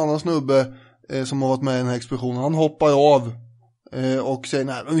Coulter, en annan snubbe som har varit med i den här expeditionen, han hoppar av och säger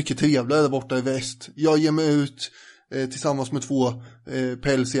nej, men mycket trevligare där borta i väst. Jag ger mig ut tillsammans med 2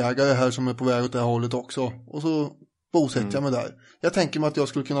 pälsjägare här som är på väg åt det här hållet också. Och så bosätter jag mig där. Jag tänker mig att jag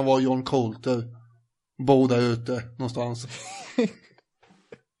skulle kunna vara John Coulter, bo där ute någonstans.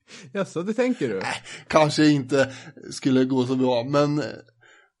 Ja, så det tänker du? Kanske inte skulle gå så bra, men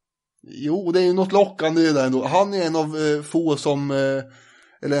jo, det är ju något lockande i det där ändå. Han är en av få som,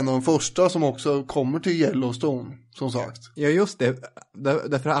 eller en av de första som också kommer till Yellowstone, som sagt. Ja, just det.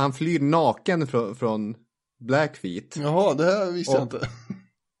 Därför att han flyr naken från Blackfeet. Jaha, det här visste jag inte.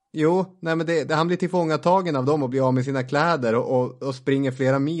 Jo, nej men han blir tillfångatagen av dem och blir av med sina kläder och springer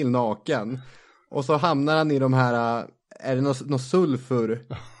flera mil naken. Och så hamnar han i de här, är det någon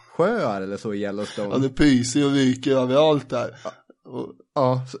sulfursjöar eller så i Yellowstone? Ja, det pyser och ryker överallt där.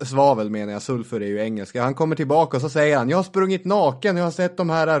 Ja, svavel menar jag, sulfur är ju engelska. Han kommer tillbaka och så säger han, jag har sprungit naken, jag har sett de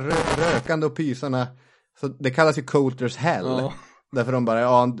här rökande och pysarna. Så det kallas ju Coulter's Hell. Ja. Därför de bara,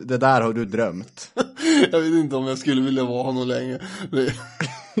 ja det där har du drömt. Jag vet inte om jag skulle vilja vara honom länge.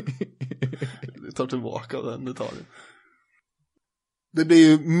 Det tar tillbaka den detaljen. Det blir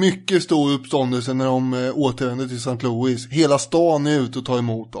ju mycket stor uppståndelse när de återvänder till St. Louis. Hela stan är ute och tar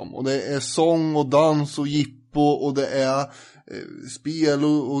emot dem. Och det är sång och dans och jippo och det är spel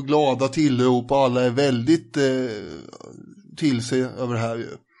och glada tillrop och alla är väldigt till sig över det här ju.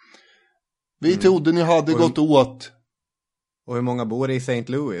 Vi trodde ni hade gått åt. Och hur många bor i St.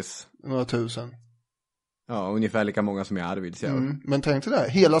 Louis? Några tusen. Ja, ungefär lika många som i Arvidsjaur. Men tänk dig det här,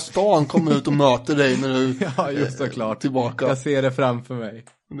 hela stan kommer ut och möter dig när du ja, just såklart. Tillbaka. Jag ser det framför mig.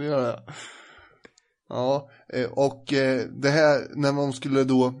 Det gör det. Ja, och det här när man skulle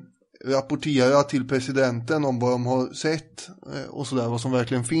då rapportera till presidenten om vad de har sett och sådär, vad som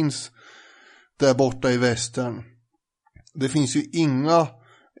verkligen finns där borta i västern. Det finns ju inga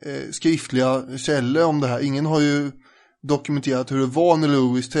skriftliga källor om det här. Ingen har ju dokumenterat hur det var när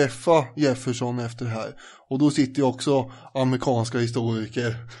Lewis träffade Jefferson efter det här. Och då sitter ju också amerikanska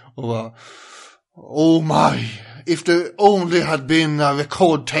historiker och bara, oh my, if there only had been a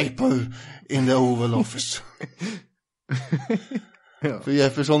record taper in the Oval Office. Ja. För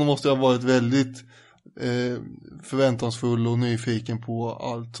Jefferson måste ha varit väldigt förväntansfull och nyfiken på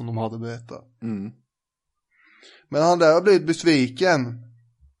allt som de hade berättat. Men han där har blivit besviken.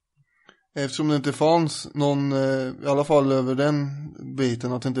 Eftersom det inte fanns någon, i alla fall över den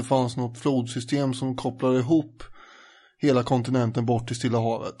biten, att det inte fanns något flodsystem som kopplar ihop hela kontinenten bort till Stilla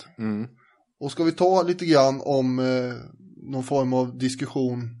havet. Och ska vi ta lite grann om någon form av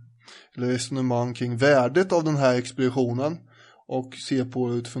diskussion eller resonemang kring värdet av den här expeditionen och se på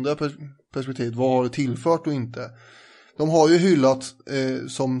det utifrån det perspektivet, vad har det tillfört och inte. De har ju hyllats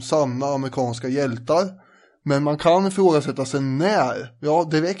som sanna amerikanska hjältar. Men man kan ifrågasätta sig när. Ja,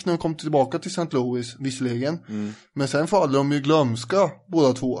 direkt när de kom tillbaka till St. Louis visserligen. Men sen faller de ju glömska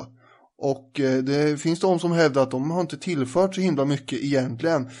båda två. Och det finns de som hävdar att de har inte tillfört så himla mycket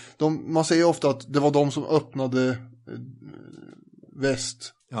egentligen. Man säger ofta att det var de som öppnade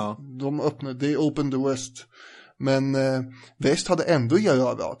väst. Ja. They opened the west. Men väst hade ändå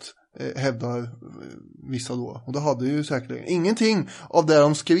erövrat, hävdar vissa då. Och det hade ju säkerligen ingenting av det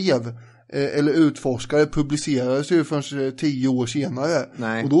de skrev eller utforskare publicerades ju förrän 10 år senare.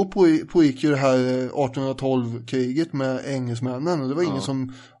 Nej. Och då pågick ju det här 1812-kriget med engelsmännen. Och det var ingen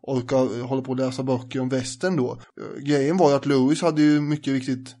som orkade hålla på att läsa böcker om västern då. Grejen var ju att Lewis hade ju mycket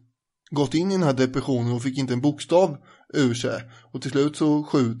riktigt gått in i den här depressionen och fick inte en bokstav ur sig. Och till slut så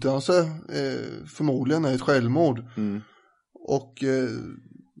skjuter han sig förmodligen ett självmord. Och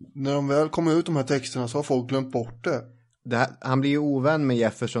när de väl kommer ut de här texterna så har folk glömt bort det. Han blir ju ovän med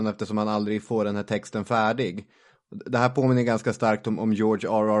Jefferson eftersom han aldrig får den här texten färdig. Det här påminner ganska starkt om George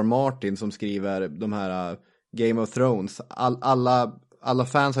R.R. Martin som skriver de här Game of Thrones. Alla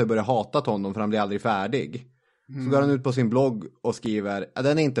fans har ju börjat hata honom för han blir aldrig färdig. Så går han ut på sin blogg och skriver,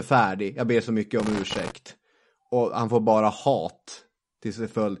 den är inte färdig, jag ber så mycket om ursäkt. Och han får bara hat till sig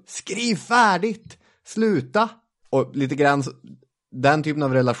följd. Skriv färdigt! Sluta! Och lite grann den typen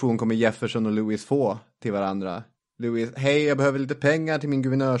av relation kommer Jefferson och Lewis få till varandra. Lewis, hej, jag behöver lite pengar till min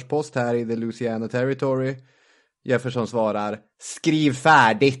guvernörspost här i the Louisiana Territory. Jefferson svarar, skriv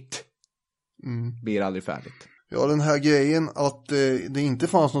färdigt. Blir aldrig färdigt. Ja, den här grejen att det inte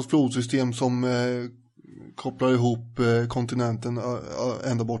fanns något flodsystem som kopplar ihop kontinenten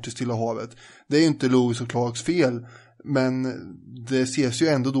ända bort till Stilla havet. Det är ju inte Lewis och Clarks fel. Men det ses ju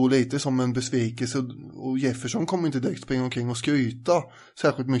ändå då lite som en besvikelse. Och Jefferson kommer inte direkt springa omkring och skryta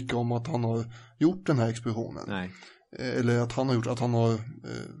särskilt mycket om att han har gjort den här expeditionen. Nej. Eller att han har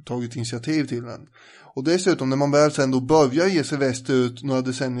tagit initiativ till den. Och dessutom när man väl sen då börjar ge sig västerut några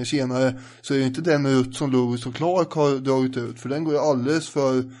decennier senare, så är det inte den ut som Lewis och Clark har dragit ut. För den går ju alldeles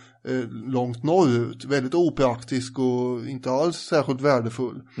för långt norrut. Väldigt opraktisk och inte alls särskilt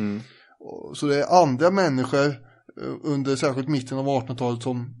värdefull. Så det är andra människor under särskilt mitten av 1800-talet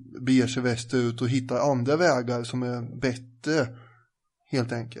som beger sig västerut och hittar andra vägar som är bättre,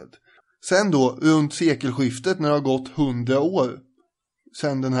 helt enkelt. Sen då, runt sekelskiftet, när det har gått 100 år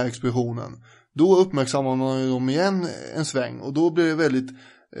sedan den här expeditionen, då uppmärksammar man dem igen en sväng. Och då blir det väldigt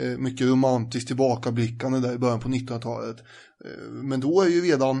mycket romantiskt tillbakablickande där i början på 1900-talet. Men då är ju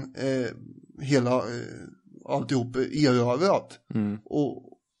redan hela alltihop erövrat.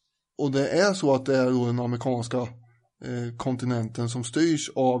 Och det är så att det är då den amerikanska kontinenten som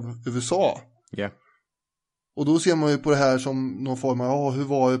styrs av USA. Yeah. Och då ser man ju på det här som någon form av, hur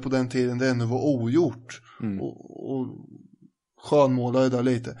var det på den tiden det ännu var ogjort. Och skönmålar det där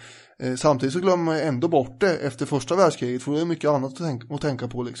lite. Samtidigt så glömmer man ändå bort det efter första världskriget, för det är mycket annat att tänka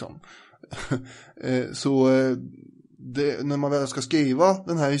på liksom. Så när man väl ska skriva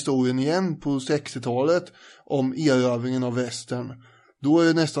den här historien igen på 60-talet om erövringen av västern, då är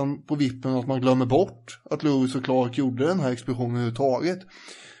det nästan på vippen att man glömmer bort att Lewis och Clark gjorde den här expeditionen överhuvudtaget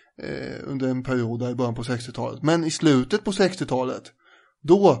under en period där i början på 60-talet. Men i slutet på 60-talet,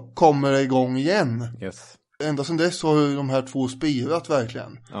 då kommer det igång igen. Yes. Ända sedan dess har ju de här två spirat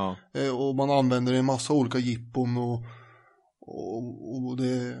verkligen. Ja. Och man använder en massa olika jippon och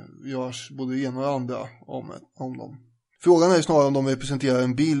det görs både det ena och det andra om dem. Frågan är ju snarare om de representerar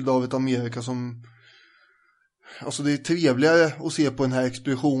en bild av ett Amerika som... Alltså det är trevligare att se på den här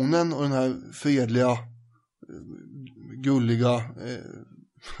expeditionen och den här fredliga, gulliga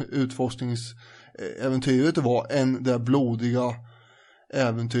utforskningsäventyret det var, än det blodiga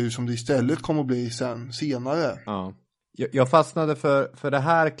äventyr som det istället kommer att bli senare. Ja. Jag fastnade för det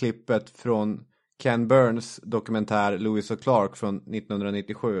här klippet från Ken Burns dokumentär Lewis och Clark från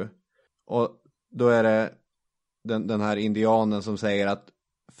 1997. Och då är det den här indianen som säger att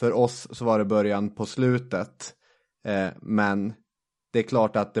för oss så var det början på slutet. Men det är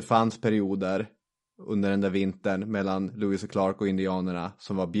klart att det fanns perioder under den där vintern mellan Lewis och Clark och indianerna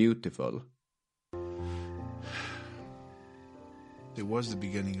som var beautiful. It was the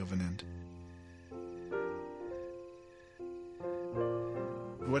beginning of an end.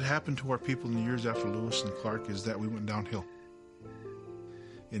 What happened to our people in the years after Lewis and Clark is that we went downhill.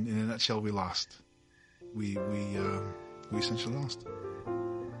 In a nutshell, we lost. We essentially lost.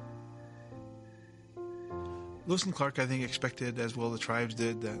 Lewis and Clark, I think, expected, as well the tribes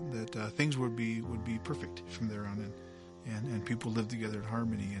did, that things would be perfect from there on in, and people lived together in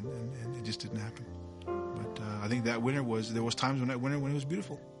harmony, and it just didn't happen. But I think that winter there was times when that winter when it was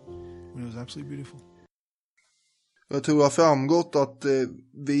beautiful, when it was absolutely beautiful. Jag tror det har framgått att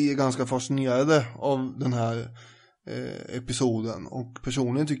vi är ganska fascinerade av den här episoden, och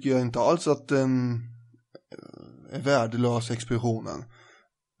personligen tycker jag inte alls att den är värdelös expeditionen,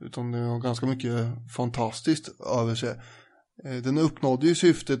 utan det har ganska mycket fantastiskt över sig. Den uppnådde ju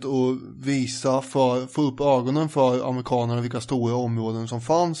syftet att få upp ögonen för amerikanerna vilka stora områden som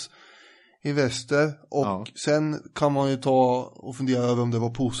fanns i väster, och sen kan man ju ta och fundera över om det var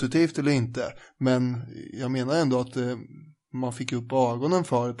positivt eller inte, men jag menar ändå att man fick upp ögonen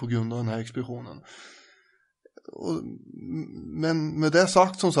för det på grund av den här expeditionen. Men med det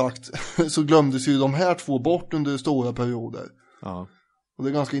sagt, som sagt, så glömdes ju de här två bort under stora perioder. Ja. Och det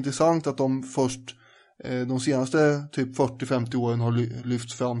är ganska intressant att de först de senaste typ 40-50 åren har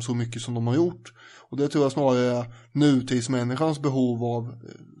lyfts fram så mycket som de har gjort. Och det tror jag snarare är nutidsmänniskans behov av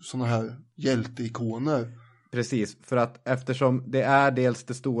såna här hjälteikoner. Precis, för att eftersom det är dels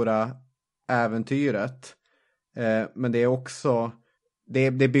det stora äventyret, men det är också det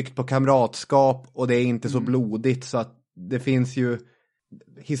är byggt på kamratskap, och det är inte så blodigt, så att det finns ju,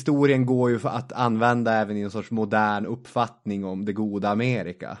 historien går ju för att använda även i en sorts modern uppfattning om det goda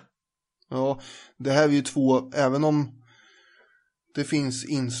Amerika. Ja, det här är ju två, även om det finns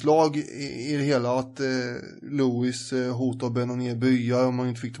inslag i det hela att Lewis hotar att bränna ner byar om man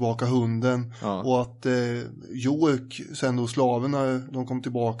inte fick tillbaka hunden. Ja. Och att York, sen då slaven när de kom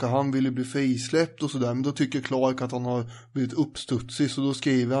tillbaka, han ville bli frisläppt och sådär. Men då tycker Clark att han har blivit uppstudsig, så då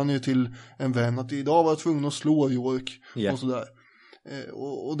skriver han ju till en vän att idag var jag tvungen att slå York. Yeah. Och sådär.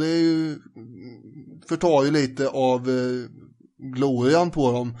 Och det är ju, förtar ju lite av glorian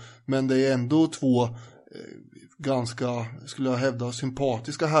på dem, men det är ändå två ganska, skulle jag hävda,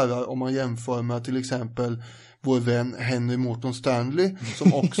 sympatiska herrar om man jämför med till exempel vår vän Henry Morton Stanley,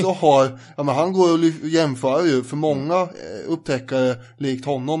 som också har, ja, men han går och jämför ju, för många upptäckare likt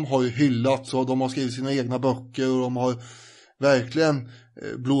honom har ju hyllats, och de har skrivit sina egna böcker och de har verkligen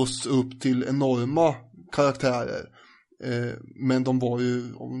blåst upp till enorma karaktärer. Men de var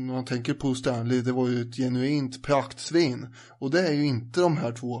ju, om man tänker på Stanley, det var ju ett genuint praktsvin, och det är ju inte de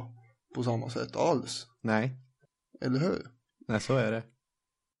här två på samma sätt alls. Nej. Eller hur? Nej, så är det.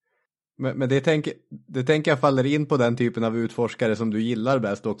 Men det tänker jag faller in på den typen av utforskare som du gillar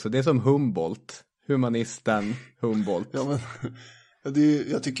bäst också. Det är som Humboldt. Humanisten Humboldt. Ja, men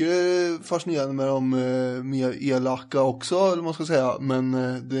jag tycker det är fascinerande med de mer elaka också, eller man ska säga. Men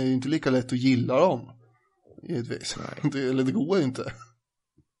det är inte lika lätt att gilla dem. Givetvis. Eller det går inte.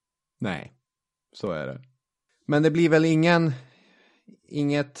 Nej, så är det. Men det blir väl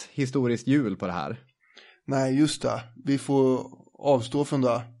inget historiskt jul på det här? Nej, just det. Vi får avstå från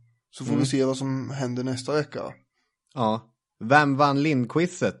det. Så får vi se vad som händer nästa vecka. Ja. Vem vann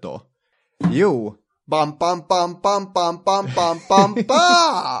Lindquizet då? Jo. Bam, bam, bam, bam, bam, bam, bam, bam,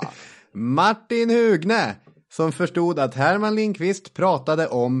 bam. Martin Hugne. som förstod att Herman Lindqvist pratade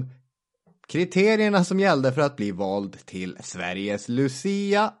om kriterierna som gällde för att bli vald till Sveriges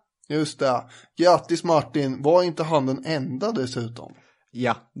Lucia. Just det. Grattis Martin, var inte han den enda dessutom?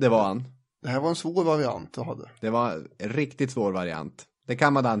 Ja, det var han. Det här var en svår variant jag hade. Det var en riktigt svår variant. Det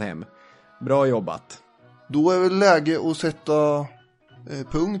kammade han hem. Bra jobbat. Då är det läge att sätta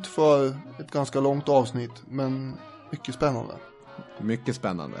punkt för ett ganska långt avsnitt, men mycket spännande. Mycket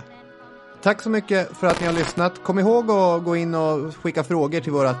spännande. Tack så mycket för att ni har lyssnat. Kom ihåg att gå in och skicka frågor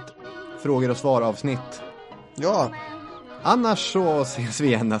till vårat frågor och svar avsnitt. Ja. Annars så ses vi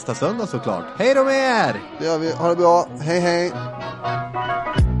igen nästa söndag såklart. Hej då med er! Det gör vi. Ha det bra. Hej hej!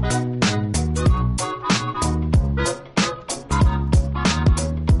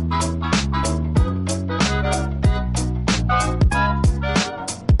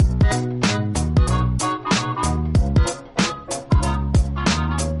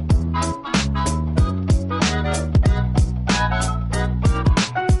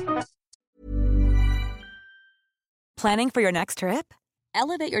 Planning for your next trip?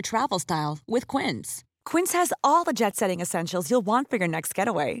 Elevate your travel style with Quince. Quince has all the jet-setting essentials you'll want for your next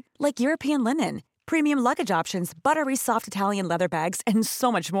getaway, like European linen, premium luggage options, buttery soft Italian leather bags, and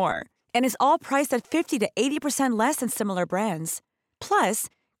so much more. And is all priced at 50 to 80% less than similar brands. Plus,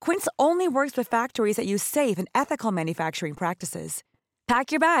 Quince only works with factories that use safe and ethical manufacturing practices.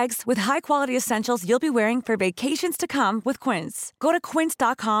 Pack your bags with high-quality essentials you'll be wearing for vacations to come with Quince. Go to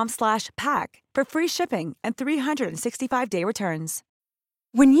quince.com/pack for free shipping and 365-day returns.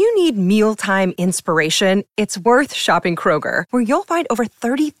 When you need mealtime inspiration, it's worth shopping Kroger, where you'll find over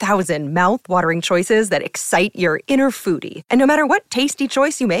 30,000 mouth-watering choices that excite your inner foodie. And no matter what tasty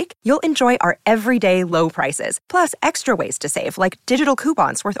choice you make, you'll enjoy our everyday low prices, plus extra ways to save, like digital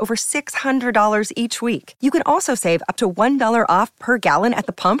coupons worth over $600 each week. You can also save up to $1 off per gallon at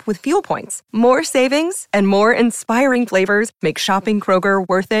the pump with fuel points. More savings and more inspiring flavors make shopping Kroger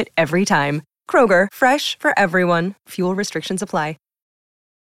worth it every time. Kroger, fresh for everyone. Fuel restrictions apply.